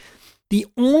 Like, the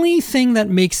only thing that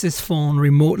makes this phone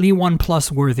remotely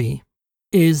OnePlus worthy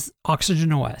is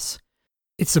Oxygen OS.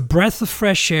 It's a breath of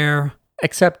fresh air.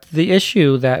 Except the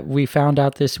issue that we found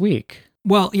out this week.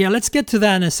 Well, yeah, let's get to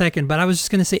that in a second. But I was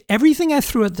just going to say, everything I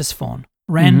threw at this phone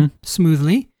ran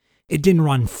smoothly. It didn't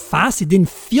run fast. It didn't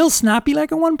feel snappy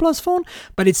like a OnePlus phone,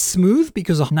 but it's smooth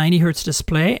because of 90 hertz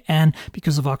display and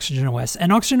because of Oxygen OS.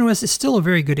 And Oxygen OS is still a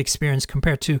very good experience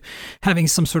compared to having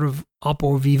some sort of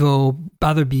Oppo, Vivo,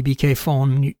 other BBK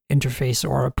phone interface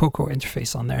or a Poco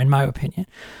interface on there, in my opinion.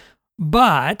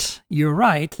 But you're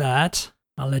right that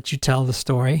I'll let you tell the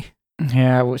story.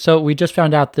 Yeah, so we just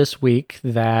found out this week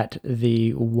that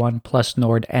the OnePlus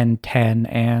Nord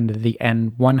N10 and the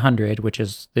N100, which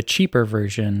is the cheaper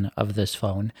version of this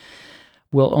phone,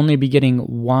 will only be getting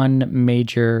one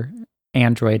major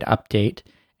Android update.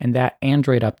 And that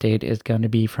Android update is going to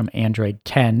be from Android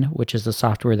 10, which is the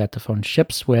software that the phone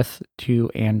ships with,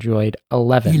 to Android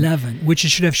 11. Which it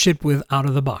should have shipped with out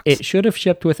of the box. It should have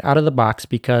shipped with out of the box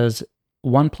because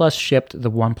OnePlus shipped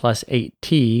the OnePlus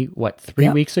 8T, 3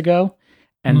 weeks ago?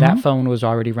 And that phone was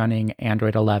already running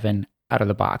Android 11 out of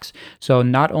the box. So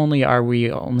not only are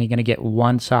we only going to get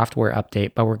one software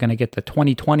update, but we're going to get the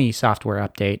 2020 software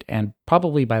update. And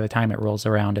probably by the time it rolls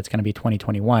around, it's going to be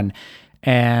 2021.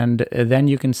 And then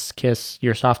you can kiss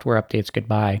your software updates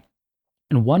goodbye.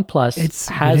 And OnePlus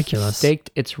has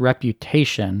staked its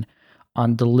reputation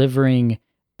on delivering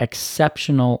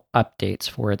exceptional updates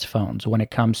for its phones. When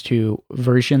it comes to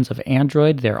versions of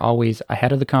Android, they're always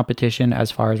ahead of the competition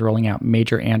as far as rolling out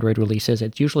major Android releases.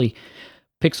 It's usually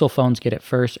Pixel phones get it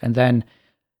first, and then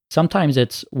sometimes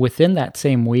it's within that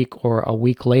same week or a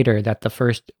week later that the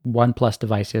first OnePlus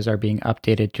devices are being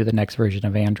updated to the next version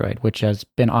of Android, which has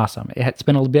been awesome. It's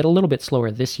been a little bit slower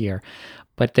this year,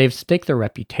 but they've staked their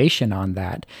reputation on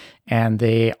that, and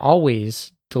they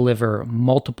always deliver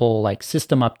multiple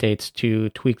system updates to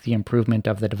tweak the improvement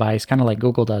of the device, kind of like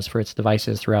Google does for its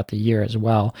devices throughout the year as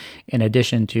well, in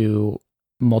addition to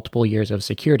multiple years of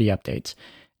security updates.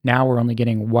 Now we're only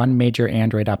getting one major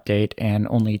Android update and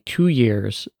only 2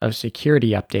 years of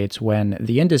security updates, when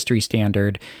the industry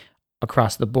standard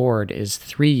across the board is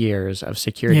 3 years of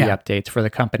security updates for the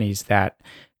companies that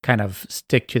kind of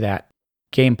stick to that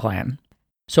game plan.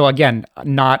 So again,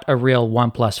 not a real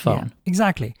OnePlus phone. Yeah,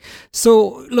 exactly.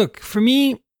 So look, for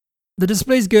me, the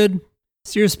display's good.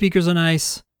 Stereo speakers are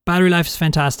nice. Battery life is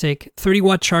fantastic.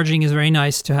 30-watt charging is very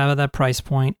nice to have at that price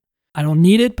point. I don't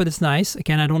need it, but it's nice.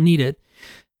 Again, I don't need it.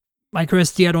 Micro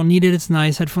SD, I don't need it. It's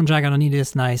nice. Headphone jack, I don't need it.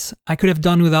 It's nice. I could have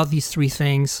done without these three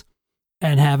things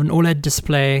and have an OLED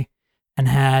display and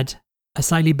had a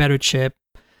slightly better chip.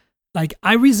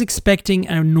 I was expecting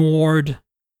a Nord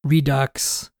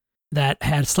Redux that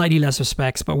had slightly lesser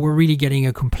specs, but we're really getting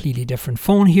a completely different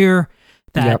phone here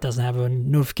that doesn't have a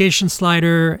notification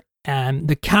slider, and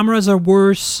the cameras are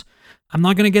worse. I'm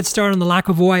not going to get started on the lack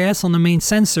of OIS on the main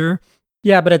sensor.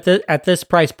 Yeah, but at this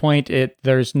price point,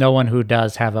 there's no one who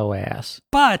does have OIS.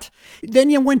 But then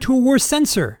you went to a worse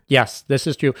sensor. Yes, this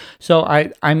is true. So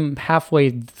I'm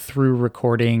halfway through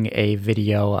recording a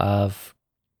video of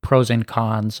pros and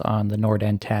cons on the Nord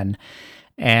N10,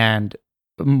 and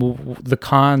the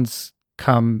cons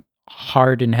come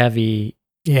hard and heavy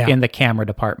in the camera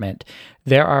department.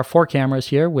 There are 4 cameras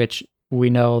here, which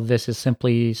we know this is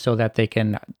simply so that they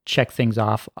can check things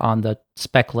off on the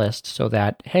spec list so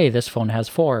that, hey, this phone has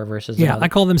 4 versus another. I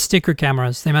call them sticker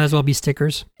cameras. They might as well be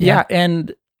stickers. Yeah,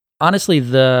 and honestly,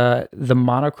 the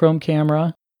monochrome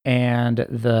camera and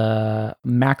the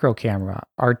macro camera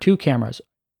are 2 cameras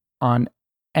on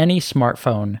any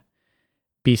smartphone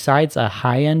besides a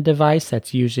high-end device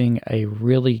that's using a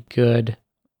really good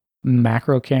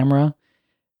macro camera.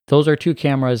 Those are 2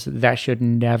 cameras that should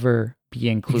never be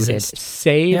included.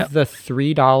 Save the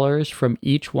 $3 from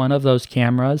each one of those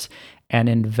cameras and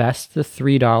invest the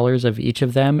 $3 of each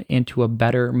of them into a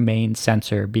better main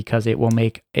sensor, because it will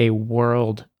make a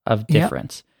world of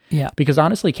difference. Yeah. Because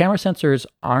honestly, camera sensors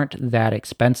aren't that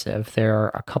expensive. They're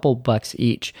a couple bucks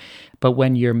each. But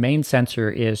when your main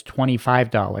sensor is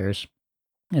 $25,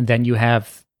 and then you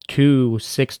have 2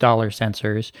 $6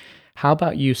 sensors, how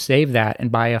about you save that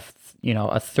and buy a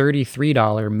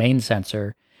 $33 main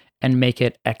sensor and make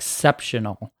it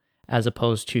exceptional as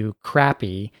opposed to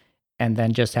crappy, and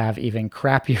then just have even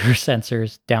crappier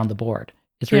sensors down the board?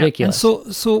 It's ridiculous.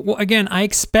 And so again, I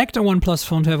expect a OnePlus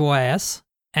phone to have OIS,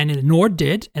 and Nord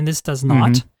did, and this does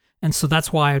not. And so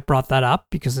that's why I brought that up,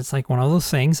 because it's one of those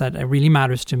things that really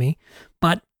matters to me.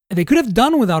 But they could have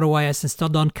done without OIS and still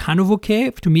done kind of okay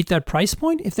to meet that price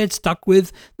point if they'd stuck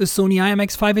with the Sony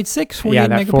IMX586 48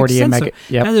 megapixel sensor.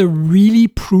 That's a really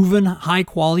proven high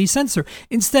quality sensor.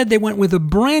 Instead, they went with a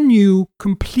brand new,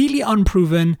 completely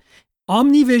unproven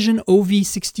OmniVision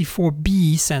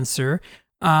OV64B sensor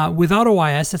without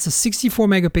OIS. That's a 64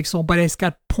 megapixel, but it's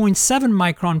got 0.7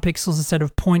 micron pixels instead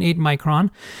of 0.8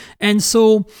 micron. And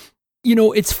so,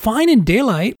 it's fine in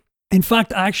daylight. In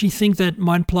fact, I actually think that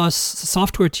OnePlus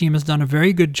software team has done a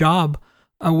very good job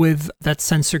with that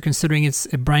sensor, considering it's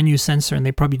a brand new sensor and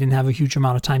they probably didn't have a huge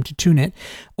amount of time to tune it.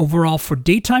 Overall, for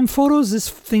daytime photos, this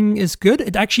thing is good.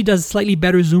 It actually does slightly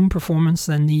better zoom performance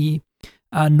than the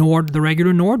Nord, the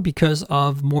regular Nord, because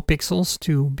of more pixels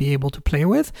to be able to play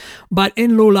with. But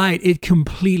in low light, it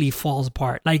completely falls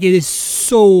apart. Like, it is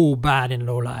so bad in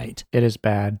low light. It is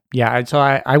bad. Yeah. So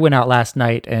I went out last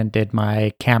night and did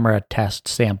my camera test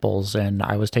samples, and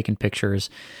I was taking pictures.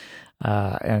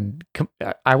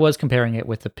 I was comparing it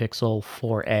with the Pixel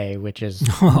 4a, which is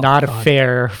not a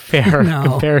fair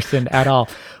comparison at all,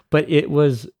 but it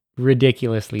was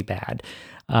ridiculously bad.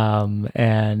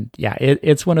 And yeah,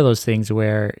 it's one of those things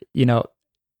where,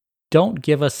 don't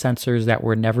give us sensors that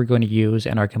we're never going to use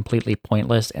and are completely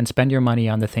pointless, and spend your money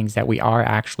on the things that we are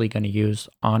actually going to use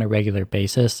on a regular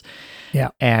basis. Yeah.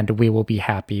 And we will be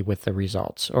happy with the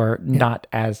results, or not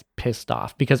as pissed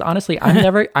off, because honestly,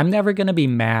 I'm never going to be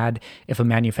mad if a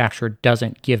manufacturer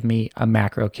doesn't give me a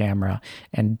macro camera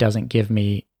and doesn't give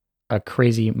me a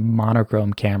crazy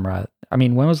monochrome camera. I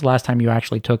mean, when was the last time you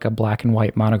actually took a black and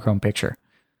white monochrome picture?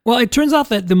 Well, it turns out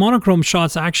that the monochrome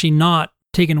shot's actually not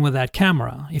taken with that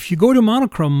camera. If you go to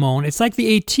monochrome mode, it's like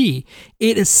the AT.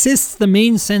 It assists the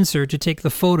main sensor to take the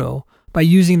photo by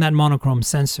using that monochrome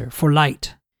sensor for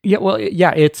light. Yeah, well,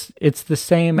 yeah, it's the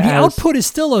same as... The output is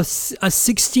still a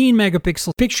 16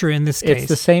 megapixel picture in this case. It's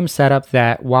the same setup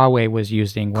that Huawei was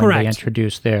using when they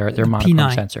introduced their monochrome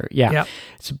P9 sensor. Yeah.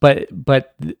 But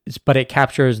it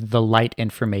captures the light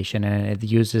information, and it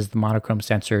uses the monochrome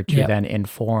sensor to then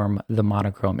inform the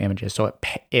monochrome images. So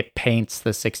it paints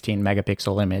the 16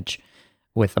 megapixel image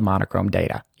with the monochrome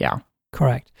data. Yeah.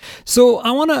 Correct. So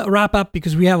I want to wrap up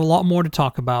because we have a lot more to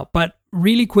talk about. But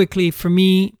really quickly, for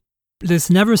me,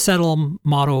 this never settle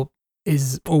motto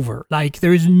is over. Like,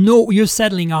 you're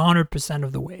settling 100%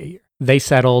 of the way here. They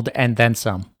settled and then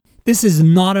some. This is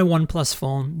not a OnePlus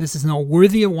phone. This is not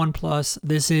worthy of OnePlus.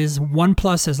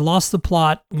 OnePlus has lost the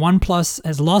plot. OnePlus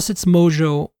has lost its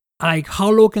mojo. Like,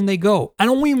 how low can they go? I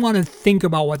don't even want to think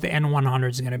about what the N100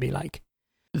 is going to be like.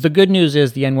 The good news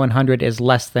is the N100 is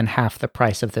less than half the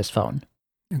price of this phone.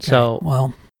 Okay, so,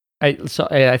 well, I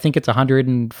think it's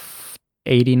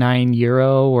 189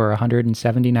 euro or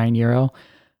 179 euro.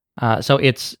 So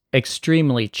it's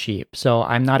extremely cheap. So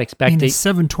I'm not expecting... a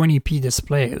 720p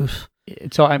display. Oof.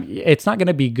 So it's not going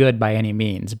to be good by any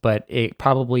means, but it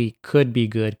probably could be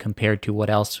good compared to what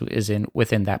else is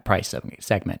within that price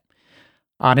segment.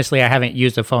 Honestly, I haven't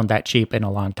used a phone that cheap in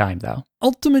a long time, though.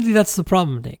 Ultimately, that's the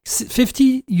problem, Nick.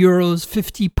 50 euros,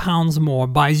 50 pounds more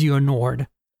buys you a Nord.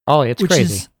 Oh, it's crazy.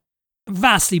 Which is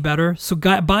vastly better. So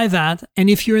buy that. And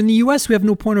if you're in the US, we have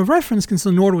no point of reference because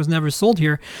the Nord was never sold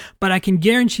here. But I can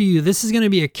guarantee you this is going to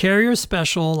be a carrier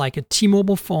special, like a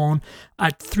T-Mobile phone,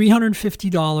 at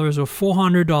 $350 or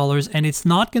 $400. And it's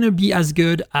not going to be as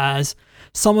good as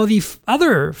some of the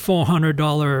other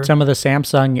 $400... Some of the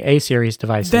Samsung A-series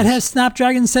devices. That has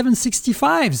Snapdragon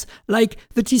 765s, like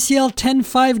the TCL 10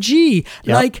 5G,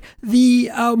 like the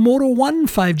Moto One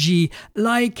 5G,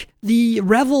 like the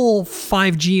Revel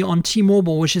 5G on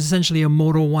T-Mobile, which is essentially a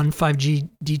Moto One 5G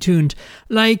detuned,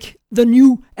 like the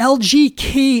new LG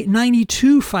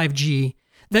K92 5G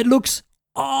that looks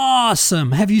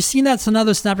awesome. Have you seen that? It's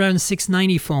another Snapdragon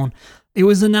 690 phone. It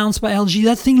was announced by LG.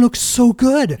 That thing looks so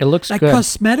good. It looks like good.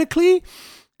 Cosmetically.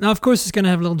 Now, of course, it's going to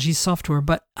have LG software,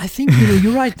 but I think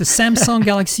you're right. The Samsung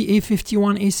Galaxy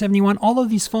A51, A71, all of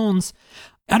these phones,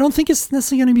 I don't think it's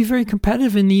necessarily going to be very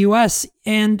competitive in the US.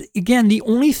 And again, the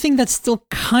only thing that still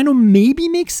kind of maybe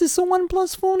makes this a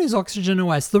OnePlus phone is Oxygen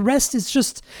OS. The rest is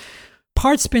just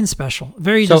part spin special.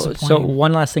 Very disappointing. So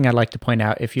one last thing I'd like to point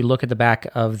out, if you look at the back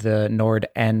of the Nord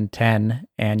N10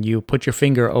 and you put your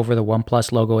finger over the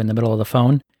OnePlus logo in the middle of the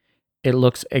phone, it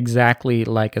looks exactly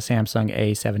like a Samsung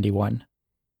A71.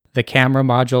 The camera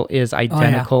module is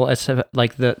identical.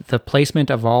 Like the placement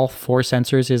of all four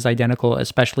sensors is identical,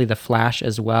 especially the flash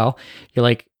as well. You're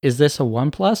like, is this a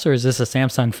OnePlus or is this a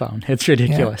Samsung phone? It's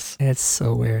ridiculous. Yeah, it's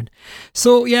so weird.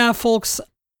 So yeah, folks,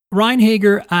 Ryan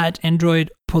Hager at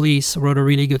Android Police wrote a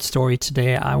really good story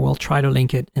today. I will try to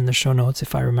link it in the show notes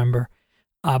if I remember,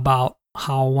 about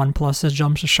how OnePlus has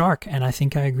jumped the shark, and I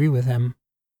think I agree with him.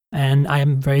 And I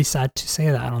am very sad to say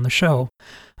that on the show.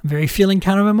 I'm feeling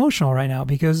kind of emotional right now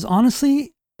because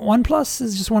honestly, OnePlus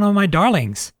is just one of my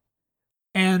darlings.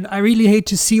 And I really hate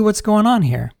to see what's going on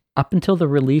here. Up until the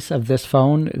release of this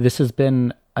phone, this has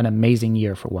been an amazing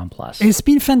year for OnePlus. It's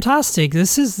been fantastic.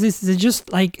 This is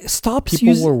just like stops.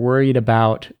 People were worried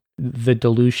about the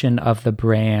dilution of the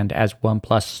brand as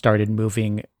OnePlus started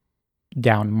moving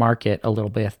down market a little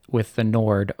bit with the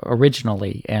Nord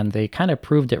originally, and they kind of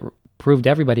proved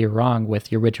everybody wrong with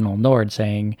the original Nord,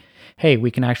 saying, hey, we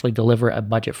can actually deliver a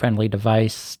budget-friendly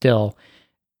device still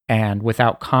and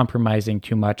without compromising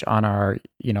too much on our,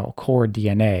 core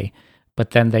DNA.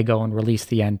 But then they go and release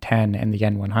the N10 and the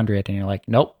N100, and you're like,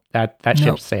 nope, that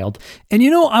ship sailed. And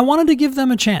I wanted to give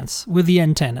them a chance with the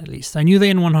N10 at least. I knew the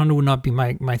N100 would not be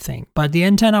my thing, but the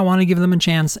N10, I want to give them a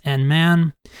chance. And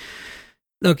man,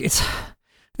 look,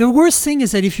 the worst thing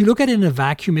is that if you look at it in a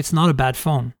vacuum, it's not a bad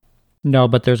phone. No,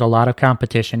 but there's a lot of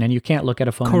competition, and you can't look at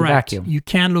a phone in a vacuum. You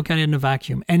can't look at it in a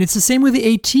vacuum. And it's the same with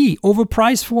the AT,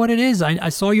 overpriced for what it is. I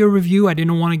saw your review. I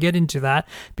didn't want to get into that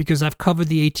because I've covered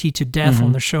the AT to death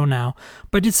on the show now.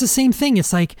 But it's the same thing.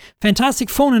 It's like,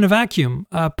 fantastic phone in a vacuum.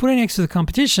 Put it next to the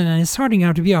competition, and it's starting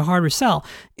out to be a harder sell,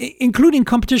 including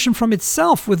competition from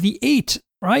itself with the 8,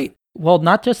 right? Well,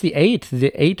 not just the 8.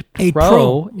 The 8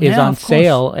 Pro is on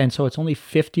sale, and so it's only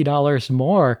 $50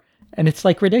 more. And it's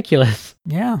like ridiculous.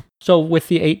 Yeah. So with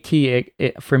the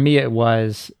 8T, for me, it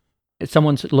was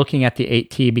someone's looking at the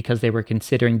 8T because they were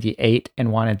considering the 8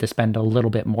 and wanted to spend a little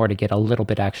bit more to get a little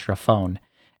bit extra phone.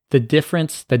 The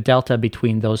difference, the delta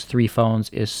between those 3 phones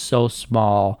is so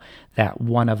small that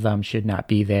one of them should not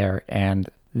be there. And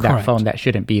that phone that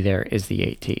shouldn't be there is the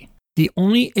 8T. The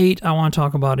only 8 I want to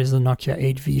talk about is the Nokia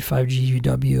 8V 5G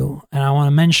UW. And I want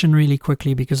to mention really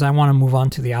quickly because I want to move on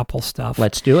to the Apple stuff.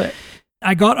 Let's do it.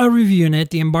 I got a review in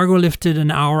it. The embargo lifted an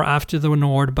hour after the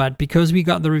Nord, but because we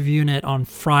got the review in it on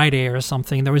Friday or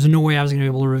something, there was no way I was going to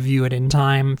be able to review it in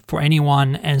time for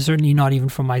anyone, and certainly not even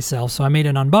for myself. So I made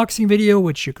an unboxing video,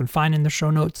 which you can find in the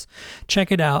show notes.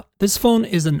 Check it out. This phone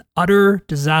is an utter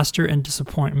disaster and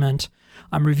disappointment.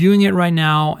 I'm reviewing it right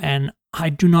now, and I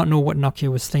do not know what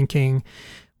Nokia was thinking.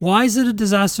 Why is it a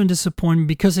disaster and disappointment?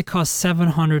 Because it costs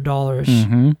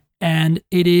 $700, and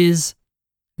it is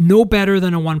no better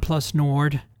than a OnePlus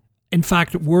Nord. In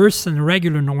fact, worse than a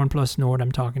regular OnePlus Nord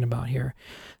I'm talking about here.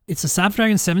 It's a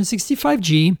Snapdragon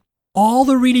 765G. All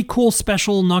the really cool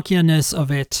special Nokia-ness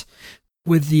of it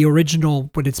with the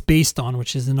original, what it's based on,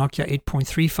 which is the Nokia 8.3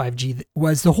 5G,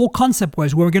 was the whole concept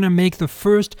was we're going to make the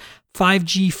first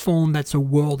 5G phone that's a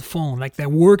world phone, like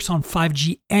that works on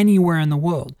 5G anywhere in the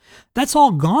world. That's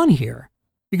all gone here.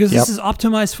 Because this is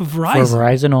optimized for Verizon. For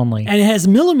Verizon only. And it has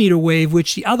millimeter wave,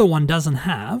 which the other one doesn't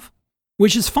have,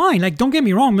 which is fine. Like, don't get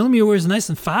me wrong, millimeter wave is nice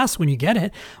and fast when you get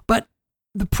it. But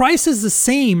the price is the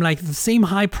same, like the same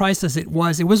high price as it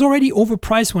was. It was already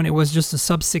overpriced when it was just a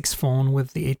sub-6 phone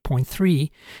with the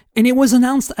 8.3. And it was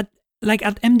announced at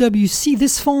MWC.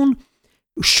 This phone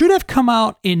should have come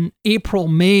out in April,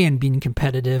 May and been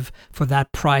competitive for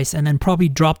that price, and then probably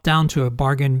dropped down to a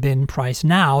bargain bin price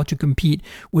now to compete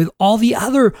with all the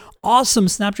other awesome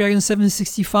Snapdragon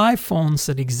 765 phones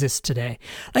that exist today.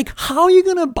 Like, how are you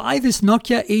going to buy this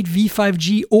Nokia 8V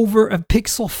 5G over a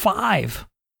Pixel 5?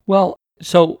 Well,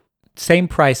 so same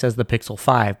price as the Pixel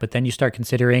 5, but then you start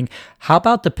considering, how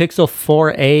about the Pixel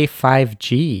 4a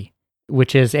 5G,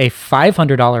 which is a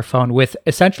 $500 phone with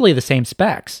essentially the same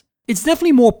specs? It's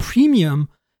definitely more premium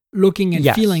looking and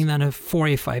feeling than a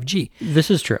 4A 5G.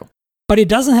 This is true. But it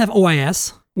doesn't have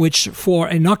OIS, which for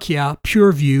a Nokia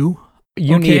PureView,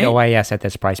 you need OIS at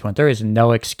this price point. There is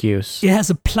no excuse. It has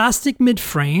a plastic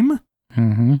mid-frame,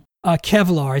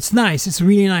 Kevlar. It's nice. It's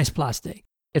really nice plastic.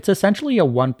 It's essentially a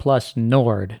OnePlus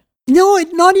Nord. No,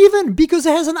 not even, because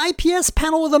it has an IPS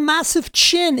panel with a massive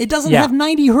chin. It doesn't have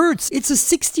 90 hertz. It's a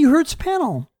 60 hertz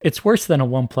panel. It's worse than a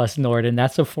OnePlus Nord, and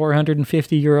that's a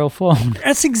 €450 phone.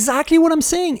 That's exactly what I'm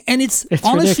saying. And it's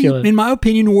honestly, ridiculous. In my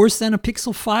opinion, worse than a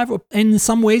Pixel 5, or in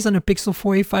some ways than a Pixel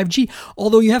 4a 5G.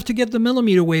 Although you have to get the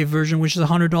millimeter wave version, which is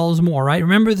 $100 more, right?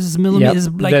 Remember, this is millimeter.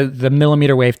 Yep, like the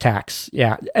millimeter wave tax.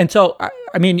 Yeah. And so,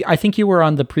 I mean, I think you were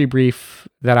on the pre-brief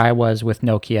that I was with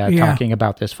Nokia talking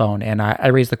about this phone, and I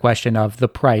raised the question of the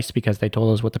price because they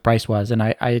told us what the price was, and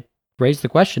I raised the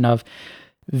question of,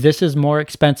 this is more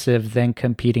expensive than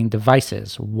competing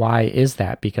devices. Why is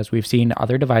that? Because we've seen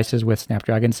other devices with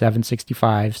Snapdragon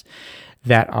 765s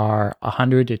that are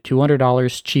 $100 to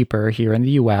 $200 cheaper here in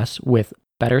the US with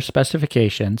better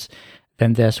specifications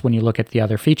than this when you look at the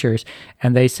other features.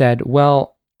 And they said,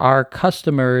 well, our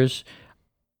customers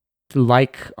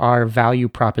like our value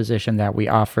proposition that we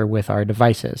offer with our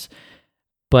devices.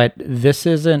 But this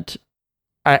isn't,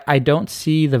 I don't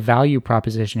see the value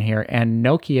proposition here, and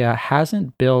Nokia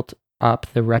hasn't built up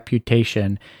the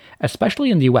reputation, especially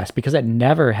in the US, because it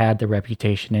never had the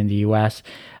reputation in the US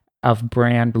of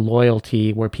brand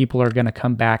loyalty where people are going to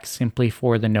come back simply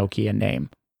for the Nokia name.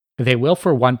 They will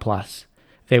for OnePlus.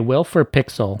 They will for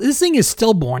Pixel. This thing is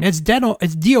stillborn. It's dead.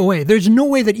 It's DOA. There's no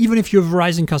way that even if you're a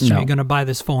Verizon customer, you're going to buy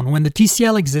this phone when the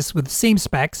TCL exists with the same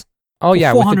specs. Oh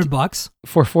yeah, $400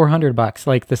 for $400,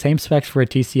 like the same specs for a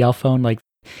TCL phone. Like,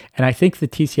 and I think the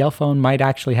TCL phone might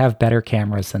actually have better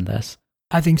cameras than this.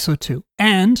 I think so too.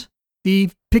 And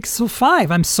the Pixel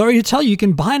 5. I'm sorry to tell you, you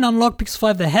can buy an unlocked Pixel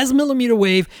 5 that has millimeter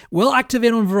wave, will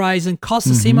activate on Verizon, costs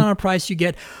the same amount of price. You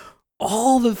get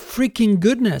all the freaking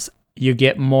goodness. You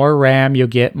get more RAM, you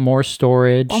get more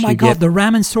storage. Oh my God, the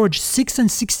RAM and storage, 6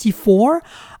 and 64?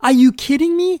 Are you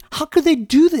kidding me? How could they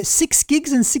do this? 6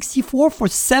 gigs and 64 for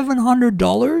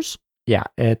 $700? Yeah,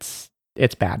 it's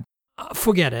bad.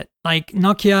 Forget it. Like,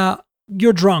 Nokia,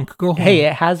 you're drunk. Go home. Hey,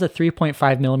 it has a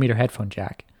 3.5 millimeter headphone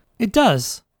jack. It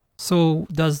does. So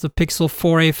does the Pixel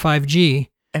 4a 5G.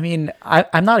 I mean,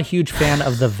 I'm not a huge fan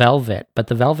of the Velvet, but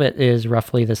the Velvet is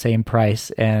roughly the same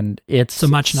price, and it's a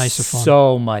much nicer phone.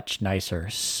 So much nicer.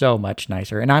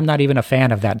 And I'm not even a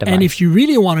fan of that device. And if you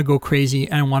really want to go crazy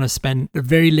and want to spend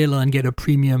very little and get a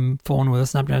premium phone with a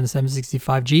Snapdragon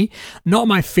 765G, not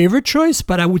my favorite choice,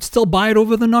 but I would still buy it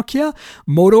over the Nokia,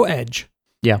 Moto Edge.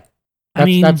 Yeah,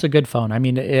 that's a good phone. I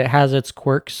mean, it has its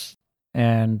quirks,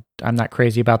 and I'm not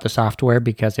crazy about the software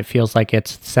because it feels like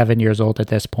it's 7 years old at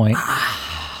this point.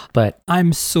 But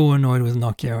I'm so annoyed with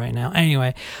Nokia right now.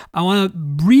 Anyway, I want to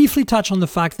briefly touch on the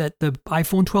fact that the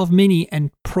iPhone 12 mini and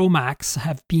Pro Max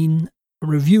have been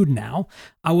reviewed now.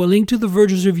 I will link to the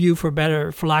Verge's review for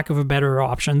lack of a better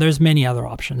option. There's many other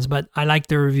options, but I like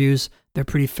their reviews. They're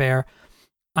pretty fair.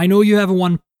 I know you have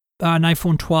an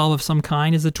iPhone 12 of some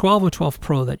kind. Is it 12 or 12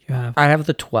 Pro that you have? I have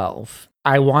the 12.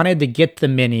 I wanted to get the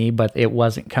mini, but it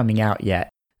wasn't coming out yet.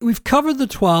 We've covered the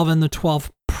 12 and the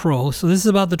 12 Pro. So this is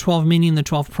about the 12 mini and the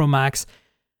 12 Pro Max.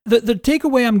 The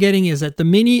takeaway I'm getting is that the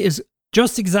mini is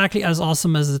just exactly as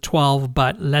awesome as the 12,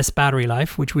 but less battery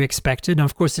life, which we expected. And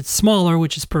of course, it's smaller,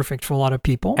 which is perfect for a lot of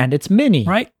people. And it's mini.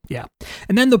 Right? Yeah.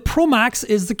 And then the Pro Max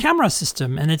is the camera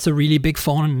system, and it's a really big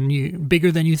phone, and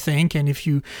bigger than you think. And if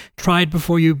you try it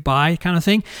before you buy, kind of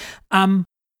thing.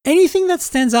 Anything that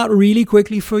stands out really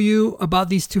quickly for you about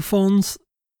these two phones?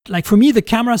 Like for me, the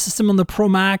camera system on the Pro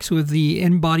Max with the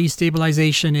in-body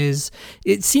stabilization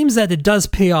it seems that it does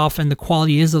pay off and the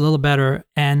quality is a little better,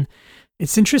 and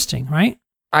it's interesting, right?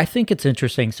 I think it's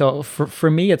interesting. So for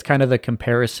me, it's kind of the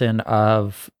comparison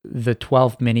of the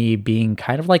 12 mini being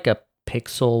kind of like a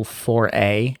Pixel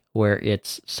 4a, where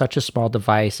it's such a small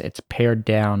device, it's pared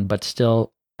down, but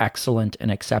still excellent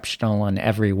and exceptional in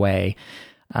every way.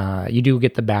 You do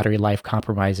get the battery life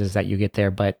compromises that you get there,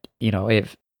 but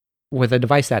if with a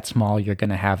device that small, you're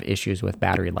going to have issues with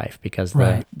battery life because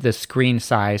the screen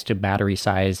size to battery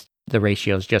size, the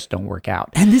ratios just don't work out.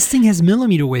 And this thing has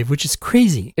millimeter wave, which is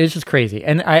crazy. It's just crazy.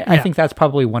 And I think that's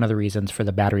probably one of the reasons for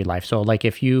the battery life. So like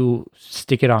if you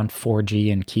stick it on 4G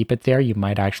and keep it there, you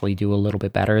might actually do a little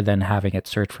bit better than having it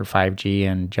search for 5G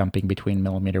and jumping between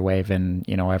millimeter wave and,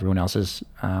 everyone else's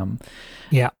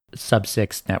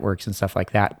sub-6 networks and stuff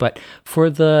like that. But for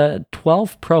the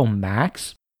 12 Pro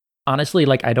Max, honestly,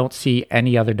 I don't see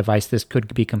any other device this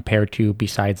could be compared to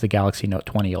besides the Galaxy Note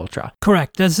 20 Ultra.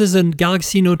 Correct. This is a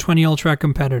Galaxy Note 20 Ultra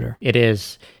competitor. It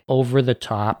is over the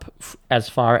top as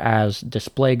far as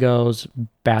display goes,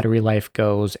 battery life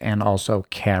goes, and also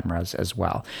cameras as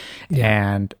well.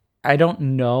 Yeah. And I don't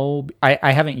know.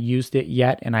 I haven't used it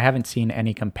yet, and I haven't seen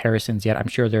any comparisons yet. I'm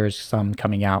sure there's some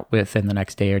coming out within the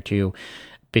next day or two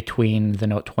between the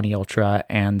Note 20 Ultra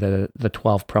and the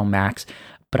 12 Pro Max.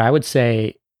 But I would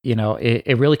say,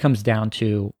 it really comes down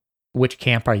to which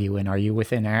camp are you in? Are you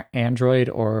within Android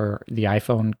or the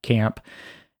iPhone camp?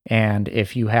 And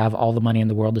if you have all the money in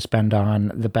the world to spend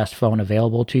on the best phone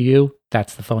available to you,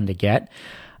 that's the phone to get.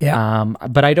 Yeah.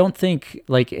 But I don't think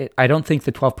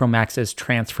the 12 Pro Max is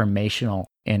transformational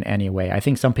in any way. I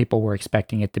think some people were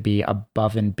expecting it to be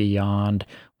above and beyond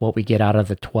what we get out of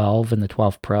the 12 and the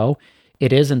 12 Pro.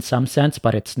 It is in some sense,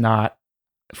 but it's not.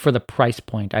 For the price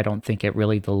point, I don't think it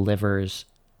really delivers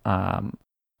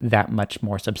that much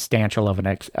more substantial of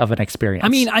an experience. I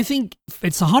mean, I think if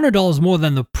it's $100 more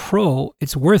than the Pro,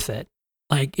 it's worth it.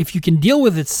 Like, if you can deal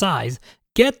with its size,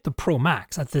 get the Pro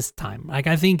Max at this time. Like,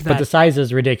 I think that... But the size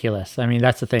is ridiculous. I mean,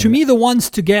 that's the thing. To me, the ones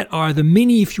to get are the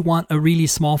Mini if you want a really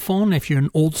small phone. If you're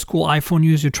an old school iPhone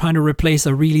user, you're trying to replace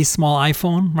a really small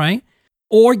iPhone, right?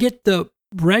 Or get the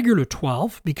regular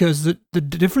 12, because the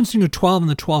difference between the 12 and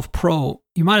the 12 Pro,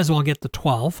 you might as well get the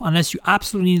 12, unless you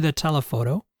absolutely need that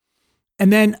telephoto.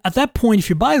 And then at that point, if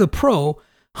you buy the Pro,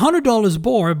 $100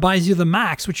 more buys you the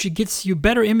Max, which gets you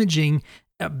better imaging,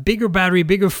 a bigger battery,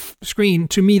 bigger screen,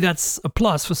 to me, that's a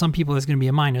plus. For some people, it's going to be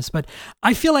a minus. But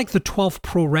I feel like the 12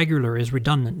 Pro regular is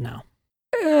redundant now.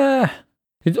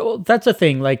 That's a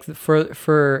thing. Like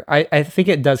I think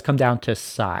it does come down to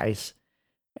size.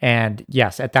 And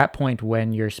yes, at that point,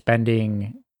 when you're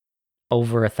spending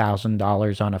over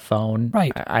 $1,000 on a phone,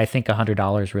 right? I think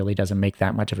 $100 really doesn't make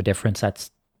that much of a difference.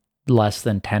 That's less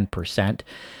than 10%.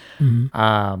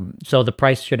 So the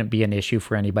price shouldn't be an issue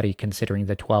for anybody considering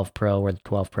the 12 Pro or the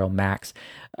 12 Pro Max,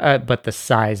 but the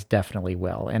size definitely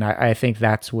will. And I think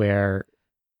that's where,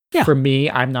 for me,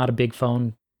 I'm not a big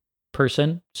phone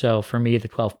person. So for me, the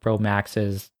 12 Pro Max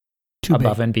is too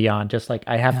above big and beyond. Just like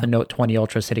I have the Note 20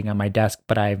 Ultra sitting on my desk,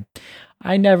 but I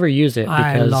never use it because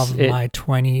I love my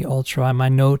 20 Ultra, my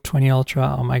Note 20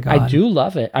 Ultra. Oh my God. I do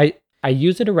love it. I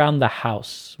use it around the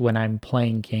house when I'm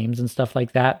playing games and stuff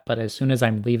like that. But as soon as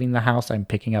I'm leaving the house, I'm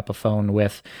picking up a phone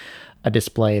with a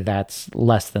display that's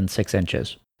less than 6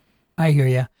 inches. I hear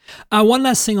you. One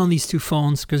last thing on these two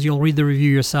phones, because you'll read the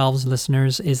review yourselves,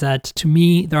 listeners, is that to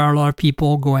me, there are a lot of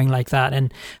people going like that.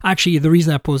 And actually, the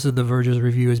reason I posted The Verge's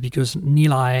review is because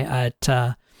Nilay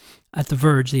at The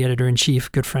Verge, the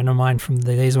editor-in-chief, good friend of mine from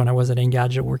the days when I was at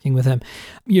Engadget working with him,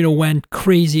 went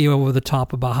crazy over the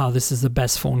top about how this is the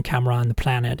best phone camera on the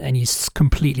planet, and he's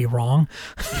completely wrong.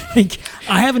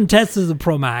 I haven't tested the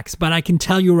Pro Max, but I can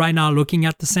tell you right now, looking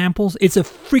at the samples, it's a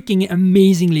freaking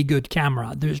amazingly good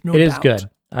camera. There's no doubt. It is good.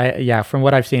 From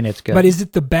what I've seen, it's good. But is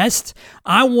it the best?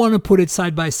 I want to put it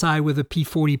side by side with a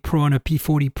P40 Pro and a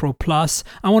P40 Pro Plus.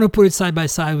 I want to put it side by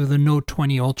side with a Note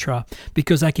 20 Ultra,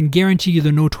 because I can guarantee you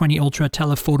the Note 20 Ultra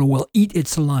telephoto will eat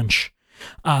its lunch.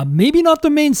 Maybe not the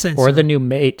main sensor. Or the new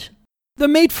Mate. The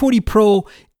Mate 40 Pro,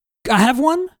 I have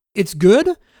one. It's good.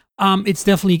 It's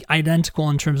definitely identical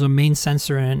in terms of main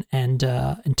sensor and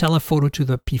telephoto to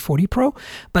the P40 Pro.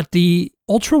 But the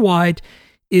ultra wide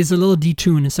is a little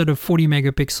detuned. Instead of 40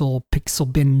 megapixel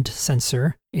pixel binned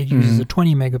sensor, it uses a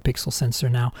 20 megapixel sensor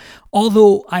now.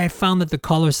 Although I have found that the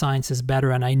color science is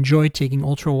better, and I enjoy taking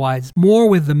ultra wides more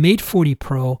with the Mate 40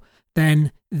 Pro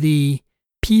than the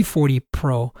P40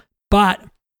 Pro. But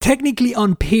technically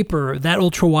on paper, that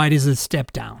ultra wide is a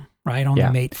step down, right, on the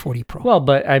Mate 40 Pro. Well,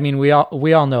 but I mean, we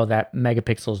all know that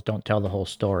megapixels don't tell the whole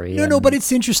story. No, but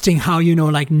it's interesting how,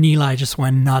 like Nilay just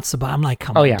went nuts about, I'm like,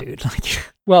 come on, dude.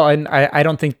 Well, and I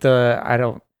don't think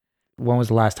when was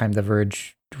the last time The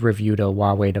Verge reviewed a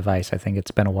Huawei device? I think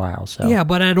it's been a while. So yeah,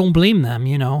 but I don't blame them, I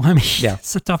mean,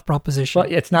 it's a tough proposition. Well,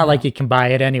 it's not like you can buy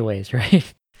it anyways,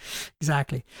 right?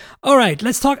 Exactly. All right,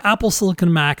 let's talk Apple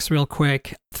Silicon Macs real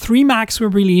quick. 3 Macs were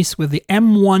released with the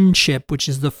M1 chip, which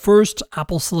is the first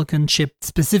Apple Silicon chip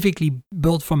specifically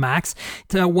built for Macs.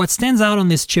 What stands out on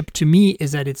this chip to me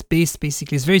is that it's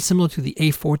very similar to the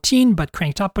A14, but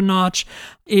cranked up a notch.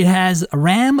 It has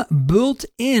RAM built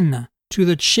in to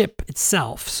the chip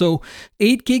itself. So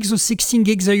 8 gigs or 16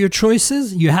 gigs are your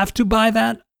choices. You have to buy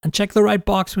that and check the right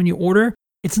box when you order.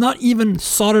 It's not even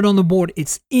soldered on the board.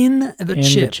 It's in the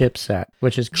chip. The chipset,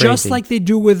 which is crazy. Just like they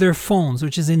do with their phones,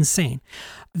 which is insane.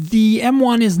 The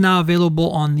M1 is now available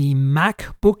on the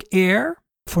MacBook Air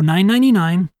for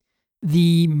 $999,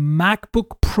 the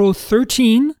MacBook Pro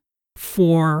 13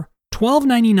 for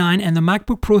 $1299, and the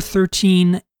MacBook Pro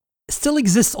 13 still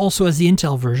exists also as the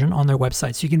Intel version on their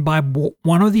website. So you can buy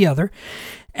one or the other.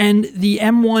 And the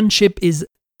M1 chip is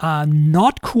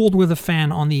not cooled with a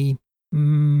fan on the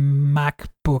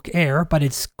MacBook Air, but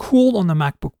it's cooled on the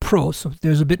MacBook Pro, so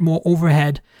there's a bit more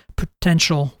overhead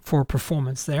potential for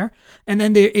performance there. And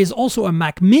then there is also a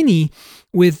Mac Mini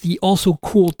with the also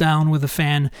cooled down with a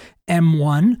fan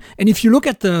M1. And if you look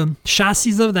at the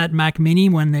chassis of that Mac Mini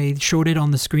when they showed it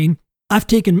on the screen, I've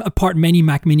taken apart many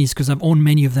Mac Minis because I've owned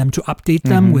many of them to update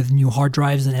them with new hard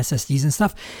drives and SSDs and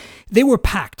stuff. They were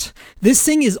packed. This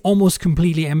thing is almost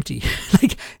completely empty.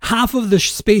 Like half of the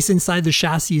space inside the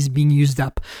chassis is being used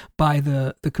up by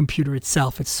the computer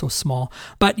itself. It's so small.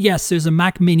 But yes, there's a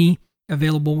Mac Mini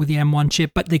available with the M1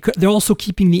 chip, but they're also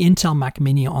keeping the Intel Mac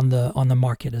Mini on the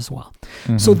market as well.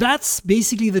 So that's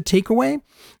basically the takeaway.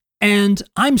 And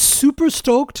I'm super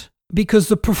stoked because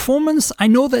the performance, I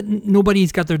know that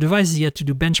nobody's got their devices yet to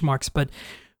do benchmarks, but,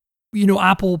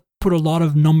 Apple put a lot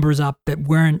of numbers up that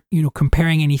weren't,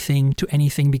 comparing anything to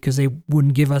anything because they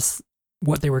wouldn't give us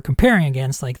what they were comparing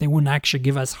against. Like, they wouldn't actually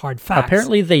give us hard facts.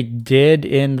 Apparently they did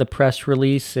in the press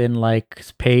release in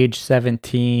page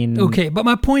 17. Okay, but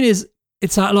my point is,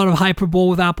 it's a lot of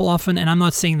hyperbole with Apple often, and I'm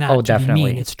not saying that to definitely. be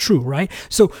mean. It's true, right?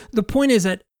 So the point is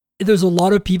that there's a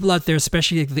lot of people out there,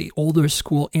 especially like the older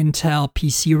school Intel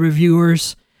PC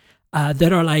reviewers,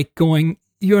 that are like going,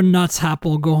 "You're nuts,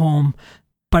 Apple, go home."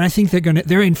 But I think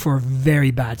they're in for a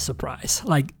very bad surprise.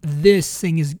 Like these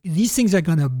things are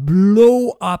gonna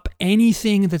blow up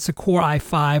anything that's a Core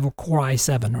i5 or Core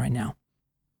i7 right now.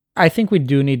 I think we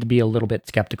do need to be a little bit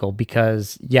skeptical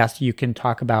because yes, you can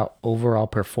talk about overall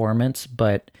performance,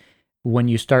 but when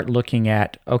you start looking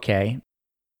at, okay,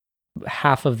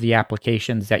 half of the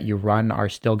applications that you run are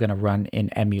still going to run in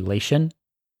emulation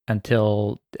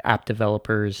until app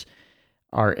developers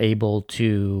are able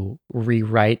to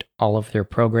rewrite all of their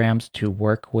programs to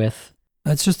work with.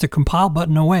 That's just a compile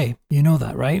button away. You know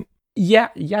that, right? Yeah,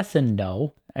 yes and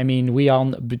no. I mean, we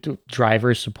all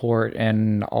driver support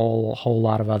and a whole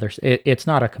lot of others. It's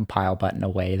not a compile button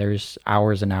away. There's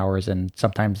hours and hours and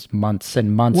sometimes months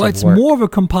and months of work. Well, it's more of a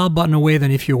compile button away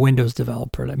than if you're a Windows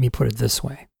developer. Let me put it this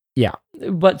way. Yeah.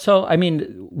 But so, I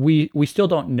mean, we still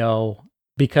don't know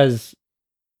because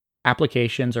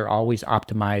applications are always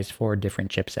optimized for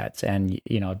different chipsets. And,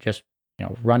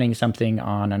 running something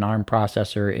on an ARM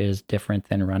processor is different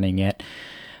than running it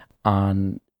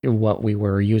on what we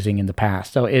were using in the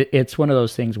past. So it's one of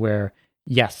those things where,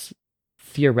 yes,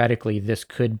 theoretically, this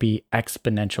could be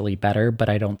exponentially better, but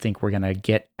I don't think we're going to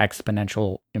get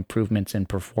exponential improvements in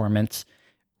performance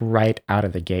right out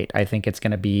of the gate. I think it's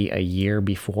going to be a year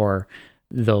before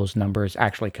those numbers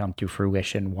actually come to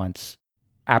fruition once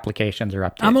applications are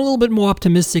updated. I'm a little bit more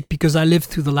optimistic because I lived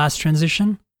through the last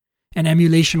transition and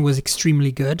emulation was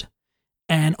extremely good.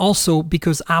 And also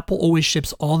because Apple always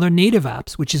ships all their native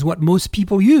apps, which is what most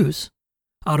people use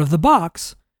out of the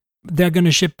box, they're going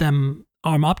to ship them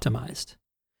ARM optimized.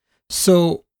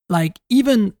 So like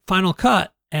even Final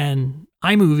Cut and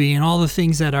iMovie and all the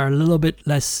things that are a little bit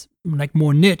less, like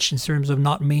more niche in terms of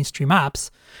not mainstream apps,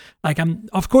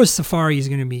 of course Safari is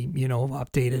going to be,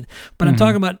 updated, but I'm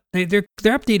talking about they're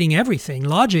updating everything.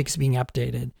 Logic's being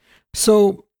updated.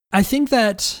 So I think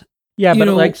that, yeah,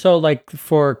 but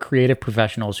for creative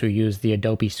professionals who use the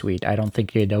Adobe suite, I don't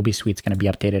think the Adobe suite's going to be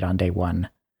updated on day one.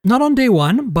 Not on day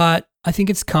one, but I think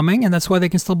it's coming, and that's why they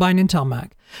can still buy an Intel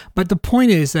Mac. But the point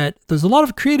is that there's a lot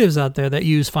of creatives out there that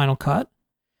use Final Cut,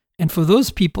 and for those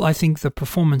people, I think the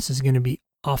performance is going to be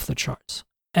off the charts.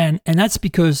 And that's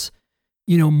because,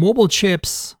 mobile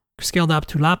chips scaled up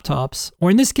to laptops, or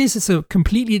in this case, it's a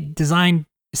completely designed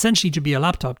essentially to be a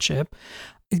laptop chip.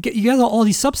 You got all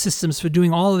these subsystems for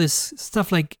doing all of this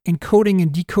stuff like encoding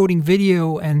and decoding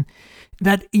video, and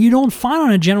that you don't find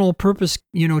on a general purpose,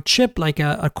 chip like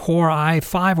a Core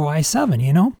i5 or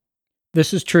i7,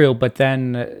 This is true, but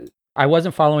then I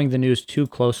wasn't following the news too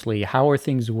closely. How are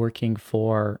things working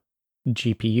for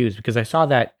GPUs? Because I saw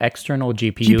that external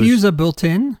GPUs are built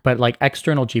in, but like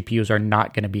external GPUs are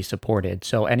not going to be supported.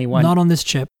 So not on this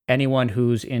chip. Anyone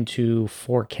who's into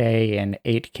 4K and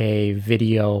 8K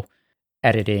video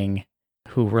editing,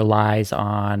 who relies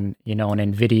on, an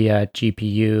NVIDIA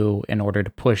GPU in order to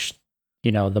push,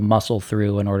 the muscle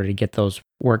through in order to get those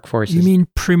workforces. You mean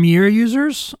Premiere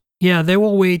users? Yeah, they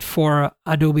will wait for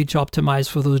Adobe to optimize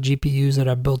for those GPUs that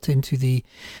are built into the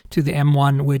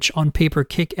M1, which on paper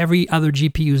kick every other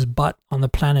GPU's butt on the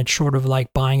planet short of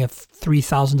like buying a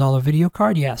 $3,000 video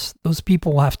card. Yes, those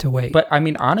people will have to wait. But I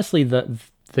mean, honestly, the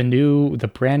brand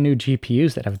new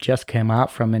GPUs that have just come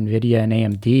out from NVIDIA and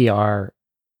AMD are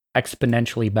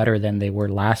exponentially better than they were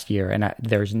last year. And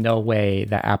there's no way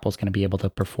that Apple's going to be able to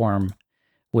perform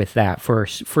with that for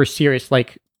serious,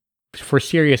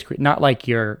 not like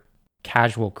your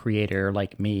casual creator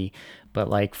like me, but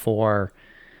like for,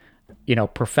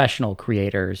 professional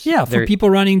creators. Yeah, for people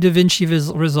running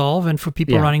DaVinci Resolve and for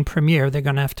people running Premiere, they're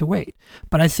going to have to wait.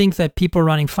 But I think that people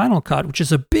running Final Cut, which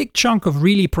is a big chunk of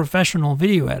really professional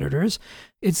video editors,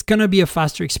 it's going to be a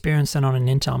faster experience than on an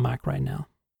Intel Mac right now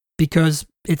because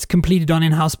it's completely done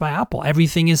in-house by Apple.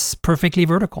 Everything is perfectly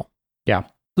vertical. Yeah.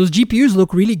 Those GPUs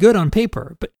look really good on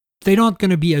paper, but they're not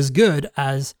going to be as good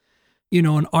as, an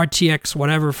RTX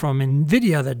whatever from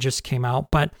NVIDIA that just came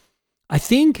out. But I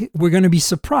think we're going to be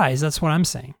surprised. That's what I'm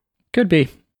saying. Could be.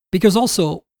 Because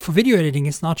also, for video editing,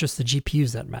 it's not just the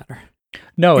GPUs that matter.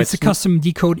 No, it's the custom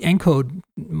encode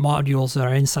modules that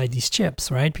are inside these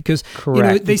chips, right? Because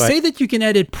they say that you can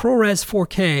edit ProRes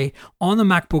 4K on the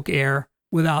MacBook Air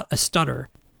without a stutter.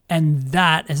 And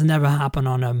that has never happened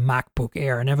on a MacBook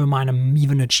Air, never mind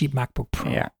even a cheap MacBook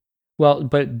Pro. Yeah. Well,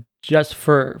 but just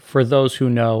for those who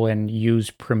know and use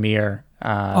Premiere,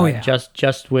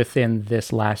 just within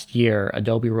this last year,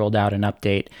 Adobe rolled out an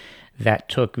update that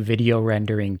took video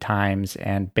rendering times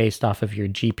and based off of your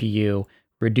GPU,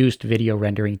 reduced video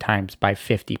rendering times by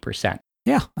 50%.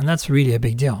 Yeah, and that's really a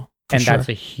big deal. And that's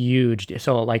a huge,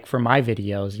 so like for my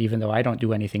videos, even though I don't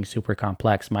do anything super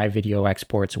complex, my video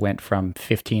exports went from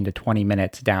 15 to 20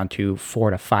 minutes down to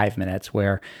 4 to 5 minutes,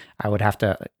 where I would have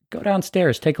to go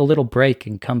downstairs, take a little break,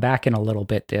 and come back in a little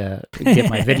bit to get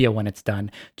my video when it's done,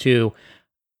 to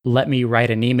let me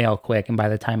write an email quick, and by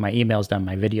the time my email's done,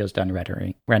 my video's done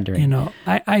rendering. You know,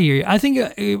 I hear you. I think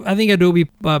Adobe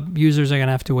users are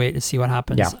gonna have to wait to see what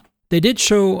happens. Yeah. They did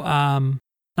show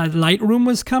that Lightroom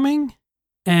was coming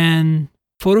and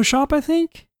Photoshop, I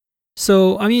think.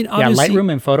 So I mean, obviously,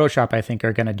 Lightroom and Photoshop, I think,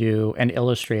 are going to do, and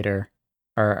Illustrator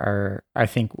are I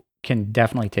think can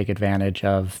definitely take advantage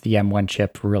of the M1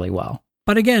 chip really well.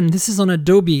 But again, this is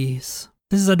Adobe's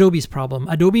problem.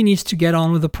 Adobe needs to get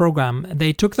on with the program.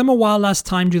 They took them a while last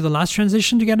time to do the last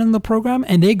transition to get in the program,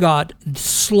 and they got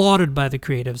slaughtered by the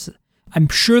creatives. I'm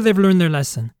sure they've learned their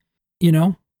lesson, you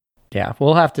know? Yeah,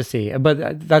 we'll have to see.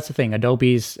 But that's the thing.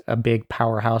 Adobe's a big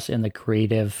powerhouse in the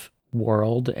creative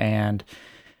world, and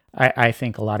I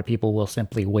think a lot of people will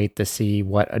simply wait to see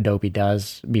what Adobe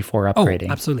does before upgrading.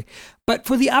 Oh, absolutely. But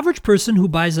for the average person who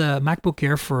buys a MacBook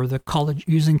Air for the college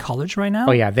right now,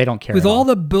 they don't care. With all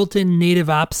the built-in native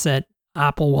apps that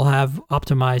Apple will have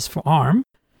optimized for ARM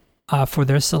for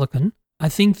their silicon, I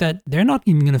think that they're not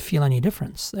even going to feel any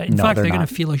difference. In fact, they're going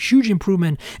to feel a huge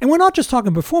improvement. And we're not just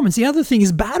talking performance. The other thing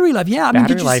is battery life. Yeah, I mean,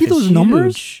 did you see those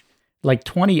numbers? Like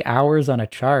 20 hours on a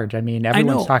charge. I mean,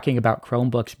 everyone's talking about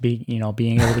Chromebooks being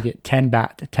able to get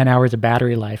 10 hours of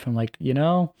battery life. I'm like,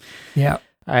 yeah.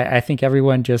 I think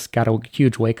everyone just got a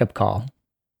huge wake-up call.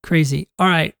 Crazy. All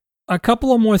right. A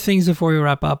couple of more things before we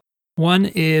wrap up. One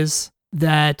is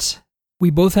that we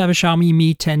both have a Xiaomi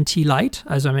Mi 10T Lite,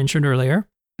 as I mentioned earlier.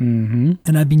 Mm-hmm.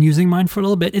 And I've been using mine for a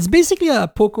little bit. It's basically a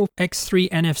Poco X3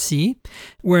 NFC,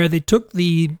 where they took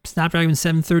the Snapdragon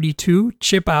 732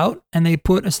 chip out and they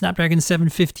put a Snapdragon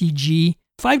 750G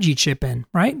 5G chip in,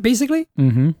 right? Basically.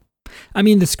 Mm-hmm. I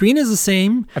mean, the screen is the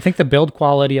same. I think the build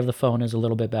quality of the phone is a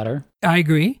little bit better. I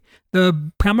agree.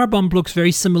 The camera bump looks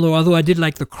very similar, although I did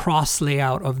like the cross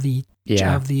layout of the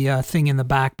thing in the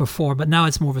back before, but now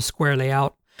it's more of a square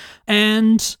layout.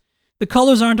 And the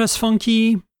colors aren't as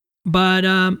funky. But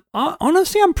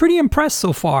honestly, I'm pretty impressed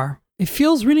so far. It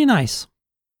feels really nice.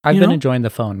 I've been enjoying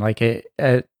the phone. Like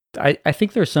I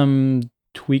think there's some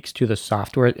tweaks to the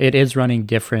software. It is running a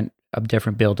different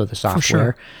build of the software. For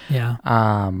sure.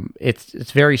 Yeah.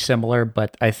 It's very similar,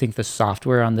 but I think the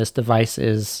software on this device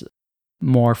is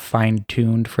more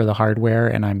fine-tuned for the hardware,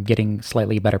 and I'm getting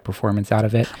slightly better performance out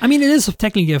of it. I mean, it is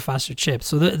technically a faster chip.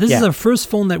 So this is our first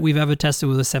phone that we've ever tested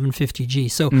with a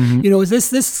 750G. So,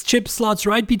 this chip slots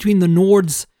right between the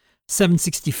Nord's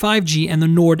 765G and the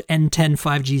Nord N10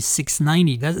 5G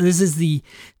 690. This is the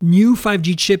new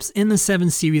 5G chips in the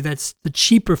 7 series. That's the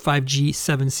cheaper 5G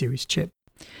 7 series chip.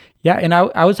 Yeah, and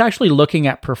I was actually looking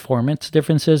at performance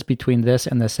differences between this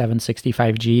and the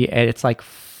 765G, and it's like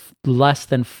less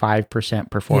than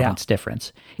 5% performance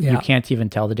difference. Yeah. You can't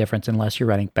even tell the difference unless you're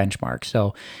running benchmarks.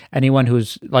 So anyone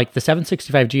who's like, the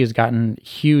 765G has gotten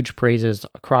huge praises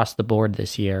across the board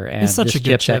this year, and this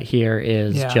chipset here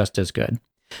is just as good.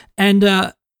 And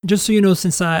just so you know,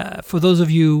 since for those of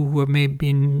you who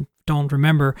maybe don't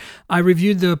remember, I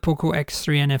reviewed the Poco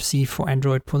X3 NFC for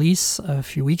Android Police a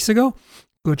few weeks ago.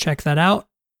 Go check that out.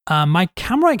 My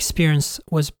camera experience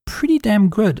was pretty damn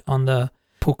good on the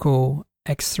Poco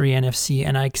X3 NFC,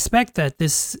 and I expect that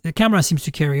the camera seems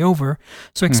to carry over,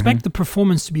 so I expect the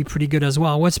performance to be pretty good as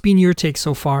well. What's been your take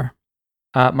so far?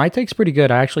 My take's pretty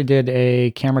good. I actually did a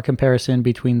camera comparison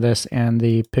between this and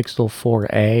the Pixel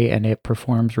 4a, and it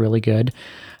performs really good.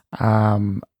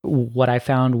 What I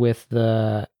found with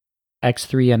the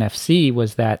X3 NFC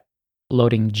was that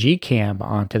loading Gcam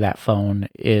onto that phone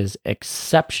is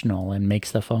exceptional and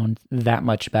makes the phone that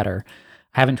much better.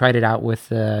 I haven't tried it out with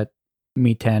the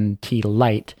Mi 10T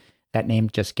Lite. That name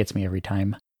just gets me every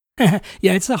time. Yeah,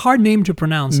 it's a hard name to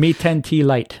pronounce. Mi 10T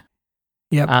Lite.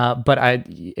 Yeah. But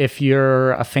if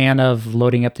you're a fan of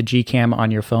loading up the Gcam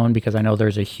on your phone, because I know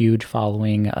there's a huge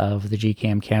following of the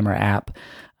Gcam camera app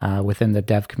within the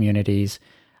dev communities,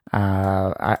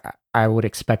 I would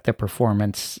expect the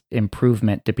performance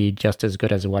improvement to be just as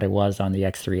good as what it was on the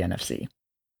X3 NFC.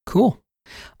 Cool.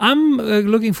 I'm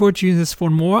looking forward to using this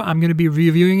phone more. I'm going to be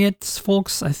reviewing it,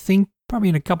 folks. I think probably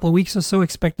in a couple of weeks or so.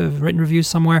 Expect a written review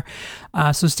somewhere.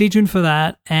 So stay tuned for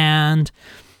that. And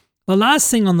the last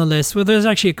thing on the list, well, there's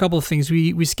actually a couple of things.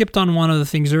 We skipped on one of the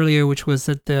things earlier, which was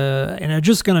that and I'm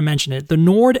just going to mention it, the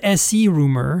Nord SE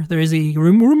rumor. There is a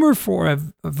rumor for a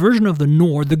version of the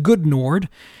Nord, the good Nord,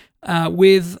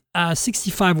 with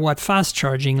 65-watt fast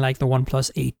charging like the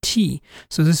OnePlus 8T.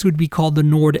 So this would be called the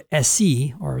Nord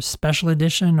SE, or Special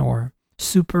Edition, or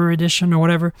Super Edition, or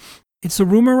whatever. It's a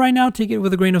rumor right now. Take it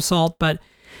with a grain of salt, but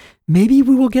maybe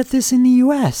we will get this in the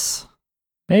US.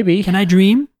 Maybe. Can I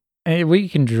dream? Hey, we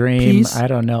can dream. Please? I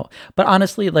don't know. But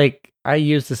honestly, like, I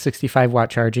use the 65-watt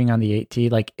charging on the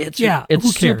 8T. Like it's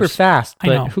who super cares? fast, I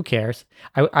know. but who cares?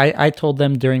 I told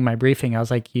them during my briefing, I was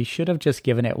like, you should have just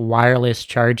given it wireless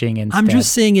charging instead. I'm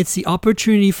just saying it's the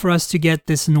opportunity for us to get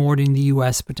this Nord in the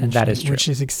US potentially, That is true. which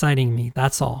is exciting me.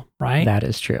 That's all, right? That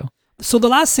is true. So the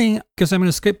last thing, because I'm going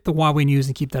to skip the Huawei news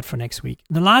and keep that for next week.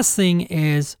 The last thing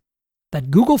is that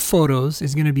Google Photos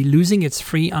is going to be losing its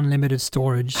free unlimited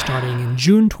storage starting in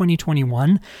June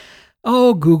 2021.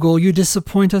 Oh, Google, you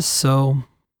disappoint us so.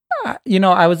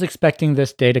 I was expecting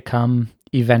this day to come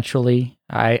eventually.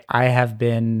 I have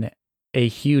been a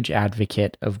huge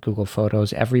advocate of Google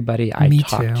Photos. Everybody I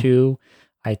talk to,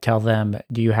 I tell them,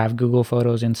 do you have Google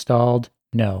Photos installed?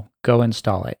 No, go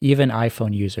install it. Even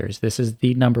iPhone users, this is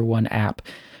the number one app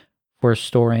for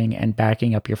storing and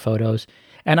backing up your photos.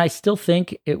 And I still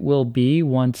think it will be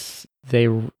once they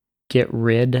get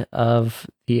rid of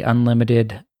the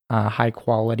unlimited high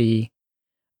quality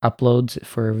uploads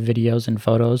for videos and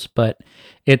photos, but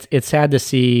it's sad to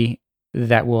see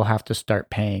that we'll have to start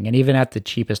paying. And even at the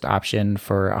cheapest option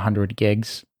for 100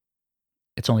 gigs,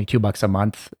 it's only $2 a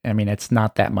month. I mean, it's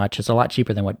not that much. It's a lot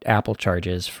cheaper than what Apple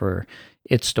charges for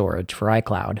its storage for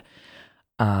iCloud.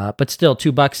 But still,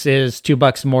 $2 is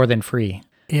 $2 more than free.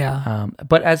 Yeah.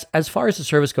 But as far as the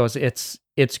service goes, it's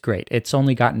great. It's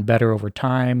only gotten better over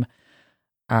time.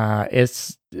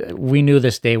 We knew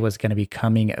this day was going to be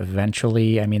coming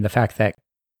eventually. I mean, the fact that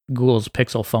Google's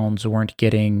Pixel phones weren't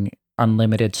getting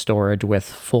unlimited storage with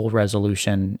full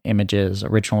resolution images,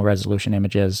 original resolution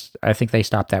images. I think they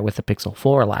stopped that with the Pixel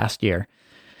 4 last year.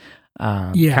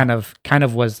 Kind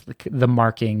of was the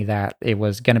marking that it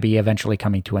was going to be eventually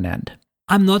coming to an end.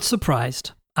 I'm not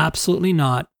surprised. Absolutely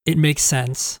not. It makes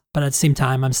sense, but at the same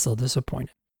time, I'm still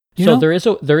disappointed. There is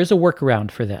a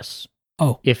workaround for this.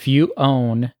 Oh, If you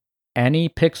own any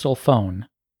Pixel phone,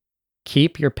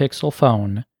 keep your Pixel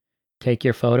phone, take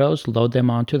your photos, load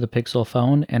them onto the Pixel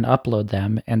phone, and upload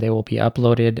them, and they will be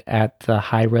uploaded at the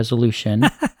high resolution.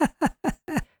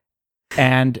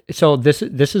 And so this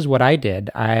is what I did.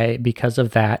 Because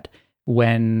of that,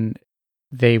 when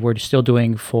they were still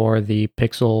doing for the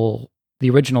Pixel, the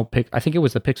original I think it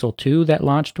was the Pixel 2 that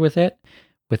launched with it,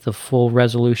 with the full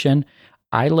resolution,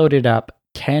 I loaded up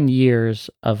 10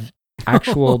 years of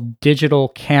actual digital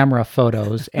camera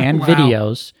photos and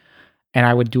videos, and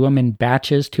I would do them in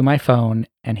batches to my phone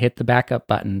and hit the backup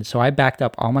button. So I backed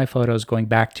up all my photos going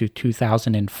back to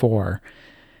 2004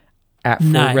 at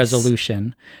full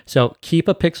resolution. So keep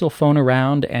a Pixel phone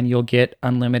around and you'll get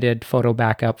unlimited photo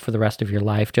backup for the rest of your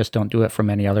life. Just don't do it from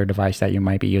any other device that you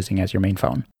might be using as your main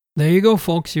phone. There you go,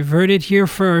 folks. You've heard it here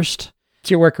first.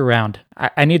 It's your workaround.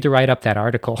 I need to write up that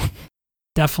article.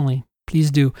 Definitely.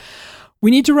 Please do. We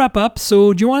need to wrap up.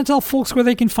 So do you want to tell folks where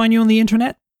they can find you on the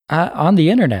internet? On the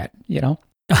internet,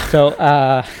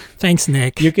 So thanks,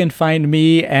 Nick. You can find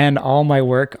me and all my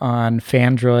work on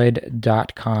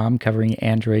Phandroid.com, covering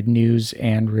Android news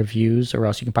and reviews, or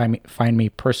else you can find me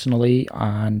personally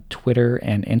on Twitter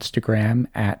and Instagram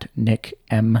at Nick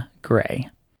M. Gray.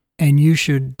 And you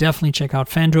should definitely check out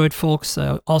Phandroid, folks.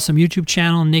 Awesome YouTube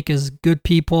channel. Nick is good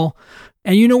people.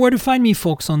 And you know where to find me,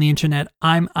 folks, on the internet.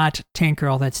 I'm at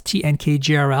Tankgirl. That's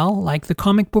TNKGRL. Like the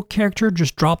comic book character,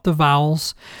 just drop the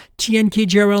vowels.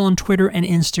 TNKGRL on Twitter and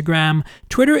Instagram.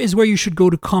 Twitter is where you should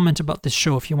go to comment about this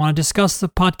show. If you want to discuss the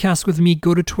podcast with me,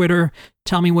 go to Twitter.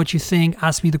 Tell me what you think.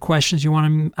 Ask me the questions you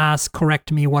want to ask.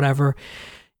 Correct me, whatever.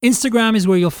 Instagram is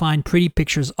where you'll find pretty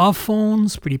pictures of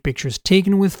phones, pretty pictures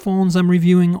taken with phones I'm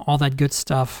reviewing, all that good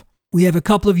stuff. We have a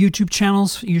couple of YouTube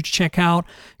channels you check out.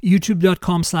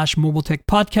 YouTube.com/MobileTech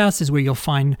Podcast is where you'll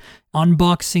find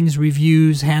unboxings,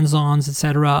 reviews, hands-ons,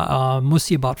 etc.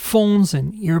 Mostly about phones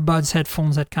and earbuds,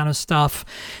 headphones, that kind of stuff.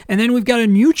 And then we've got a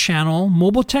new channel,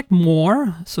 MobileTech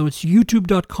More. So it's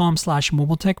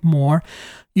youtube.com/MobileTech More.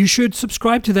 You should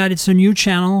subscribe to that. It's a new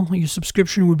channel. Your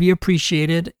subscription would be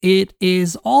appreciated. It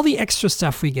is all the extra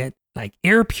stuff we get, like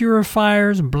air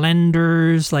purifiers,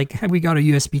 blenders, like we got a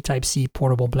USB Type-C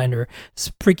portable blender.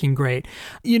 It's freaking great.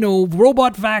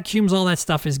 Robot vacuums, all that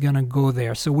stuff is going to go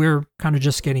there. So we're kind of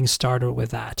just getting started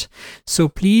with that. So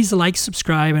please like,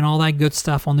 subscribe, and all that good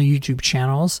stuff on the YouTube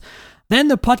channels. Then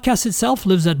the podcast itself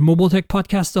lives at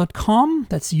mobiletechpodcast.com.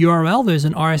 That's the URL. There's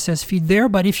an RSS feed there.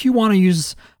 But if you want to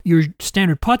use your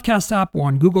standard podcast app, or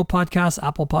on Google Podcasts,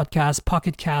 Apple Podcasts,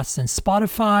 Pocket Casts, and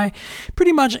Spotify,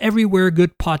 pretty much everywhere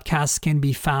good podcasts can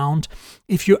be found.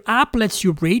 If your app lets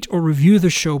you rate or review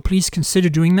the show, please consider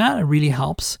doing that. It really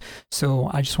helps. So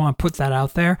I just want to put that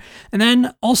out there. And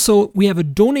then also we have a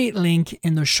donate link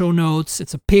in the show notes.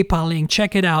 It's a PayPal link.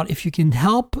 Check it out. If you can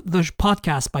help the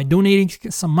podcast by donating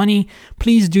some money,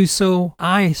 please do so.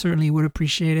 I certainly would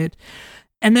appreciate it.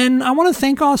 And then I want to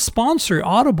thank our sponsor,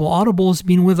 Audible. Audible has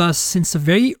been with us since the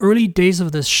very early days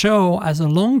of this show as a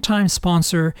longtime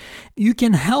sponsor. You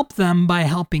can help them by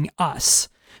helping us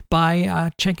by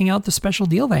checking out the special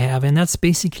deal they have. And that's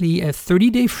basically a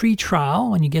 30-day free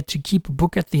trial, and you get to keep a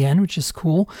book at the end, which is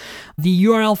cool. The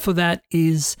URL for that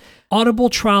is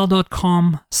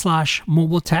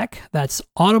audibletrial.com/mobiletech. That's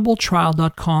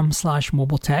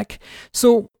audibletrial.com/mobiletech.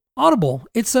 So Audible,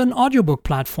 it's an audiobook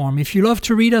platform. If you love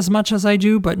to read as much as I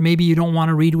do, but maybe you don't want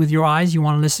to read with your eyes, you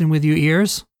want to listen with your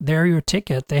ears, they're your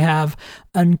ticket. They have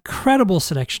an incredible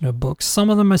selection of books. Some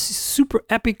of them are super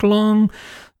epic long,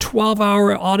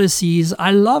 12-hour odysseys. I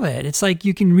love it. It's like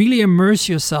you can really immerse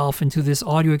yourself into this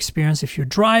audio experience. If you're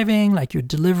driving, like you're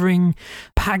delivering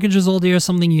packages all day or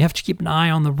something, you have to keep an eye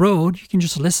on the road. You can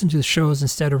just listen to the shows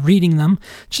instead of reading them,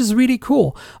 which is really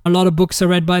cool. A lot of books are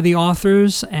read by the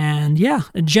authors, and yeah,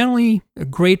 generally a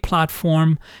great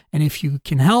platform. And if you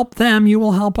can help them, you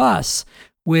will help us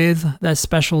with that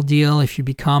special deal if you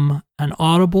become an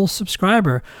Audible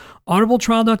subscriber.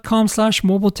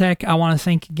 audibletrial.com/mobiletech. I want to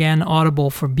thank again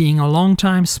Audible for being a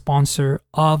longtime sponsor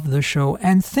of the show.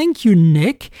 And thank you,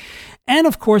 Nick. And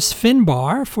of course,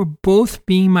 Finbarr, for both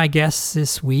being my guests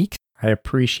this week. I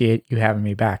appreciate you having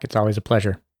me back. It's always a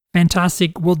pleasure.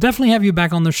 Fantastic. We'll definitely have you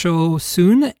back on the show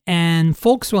soon. And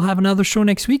folks, we'll have another show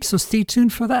next week, so stay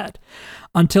tuned for that.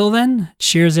 Until then,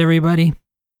 cheers, everybody.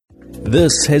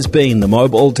 This has been the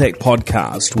Mobile Tech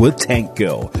Podcast with Tank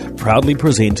Girl, proudly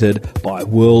presented by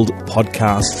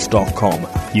worldpodcasts.com.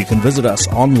 You can visit us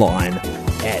online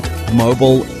at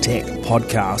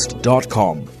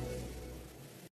mobiletechpodcast.com.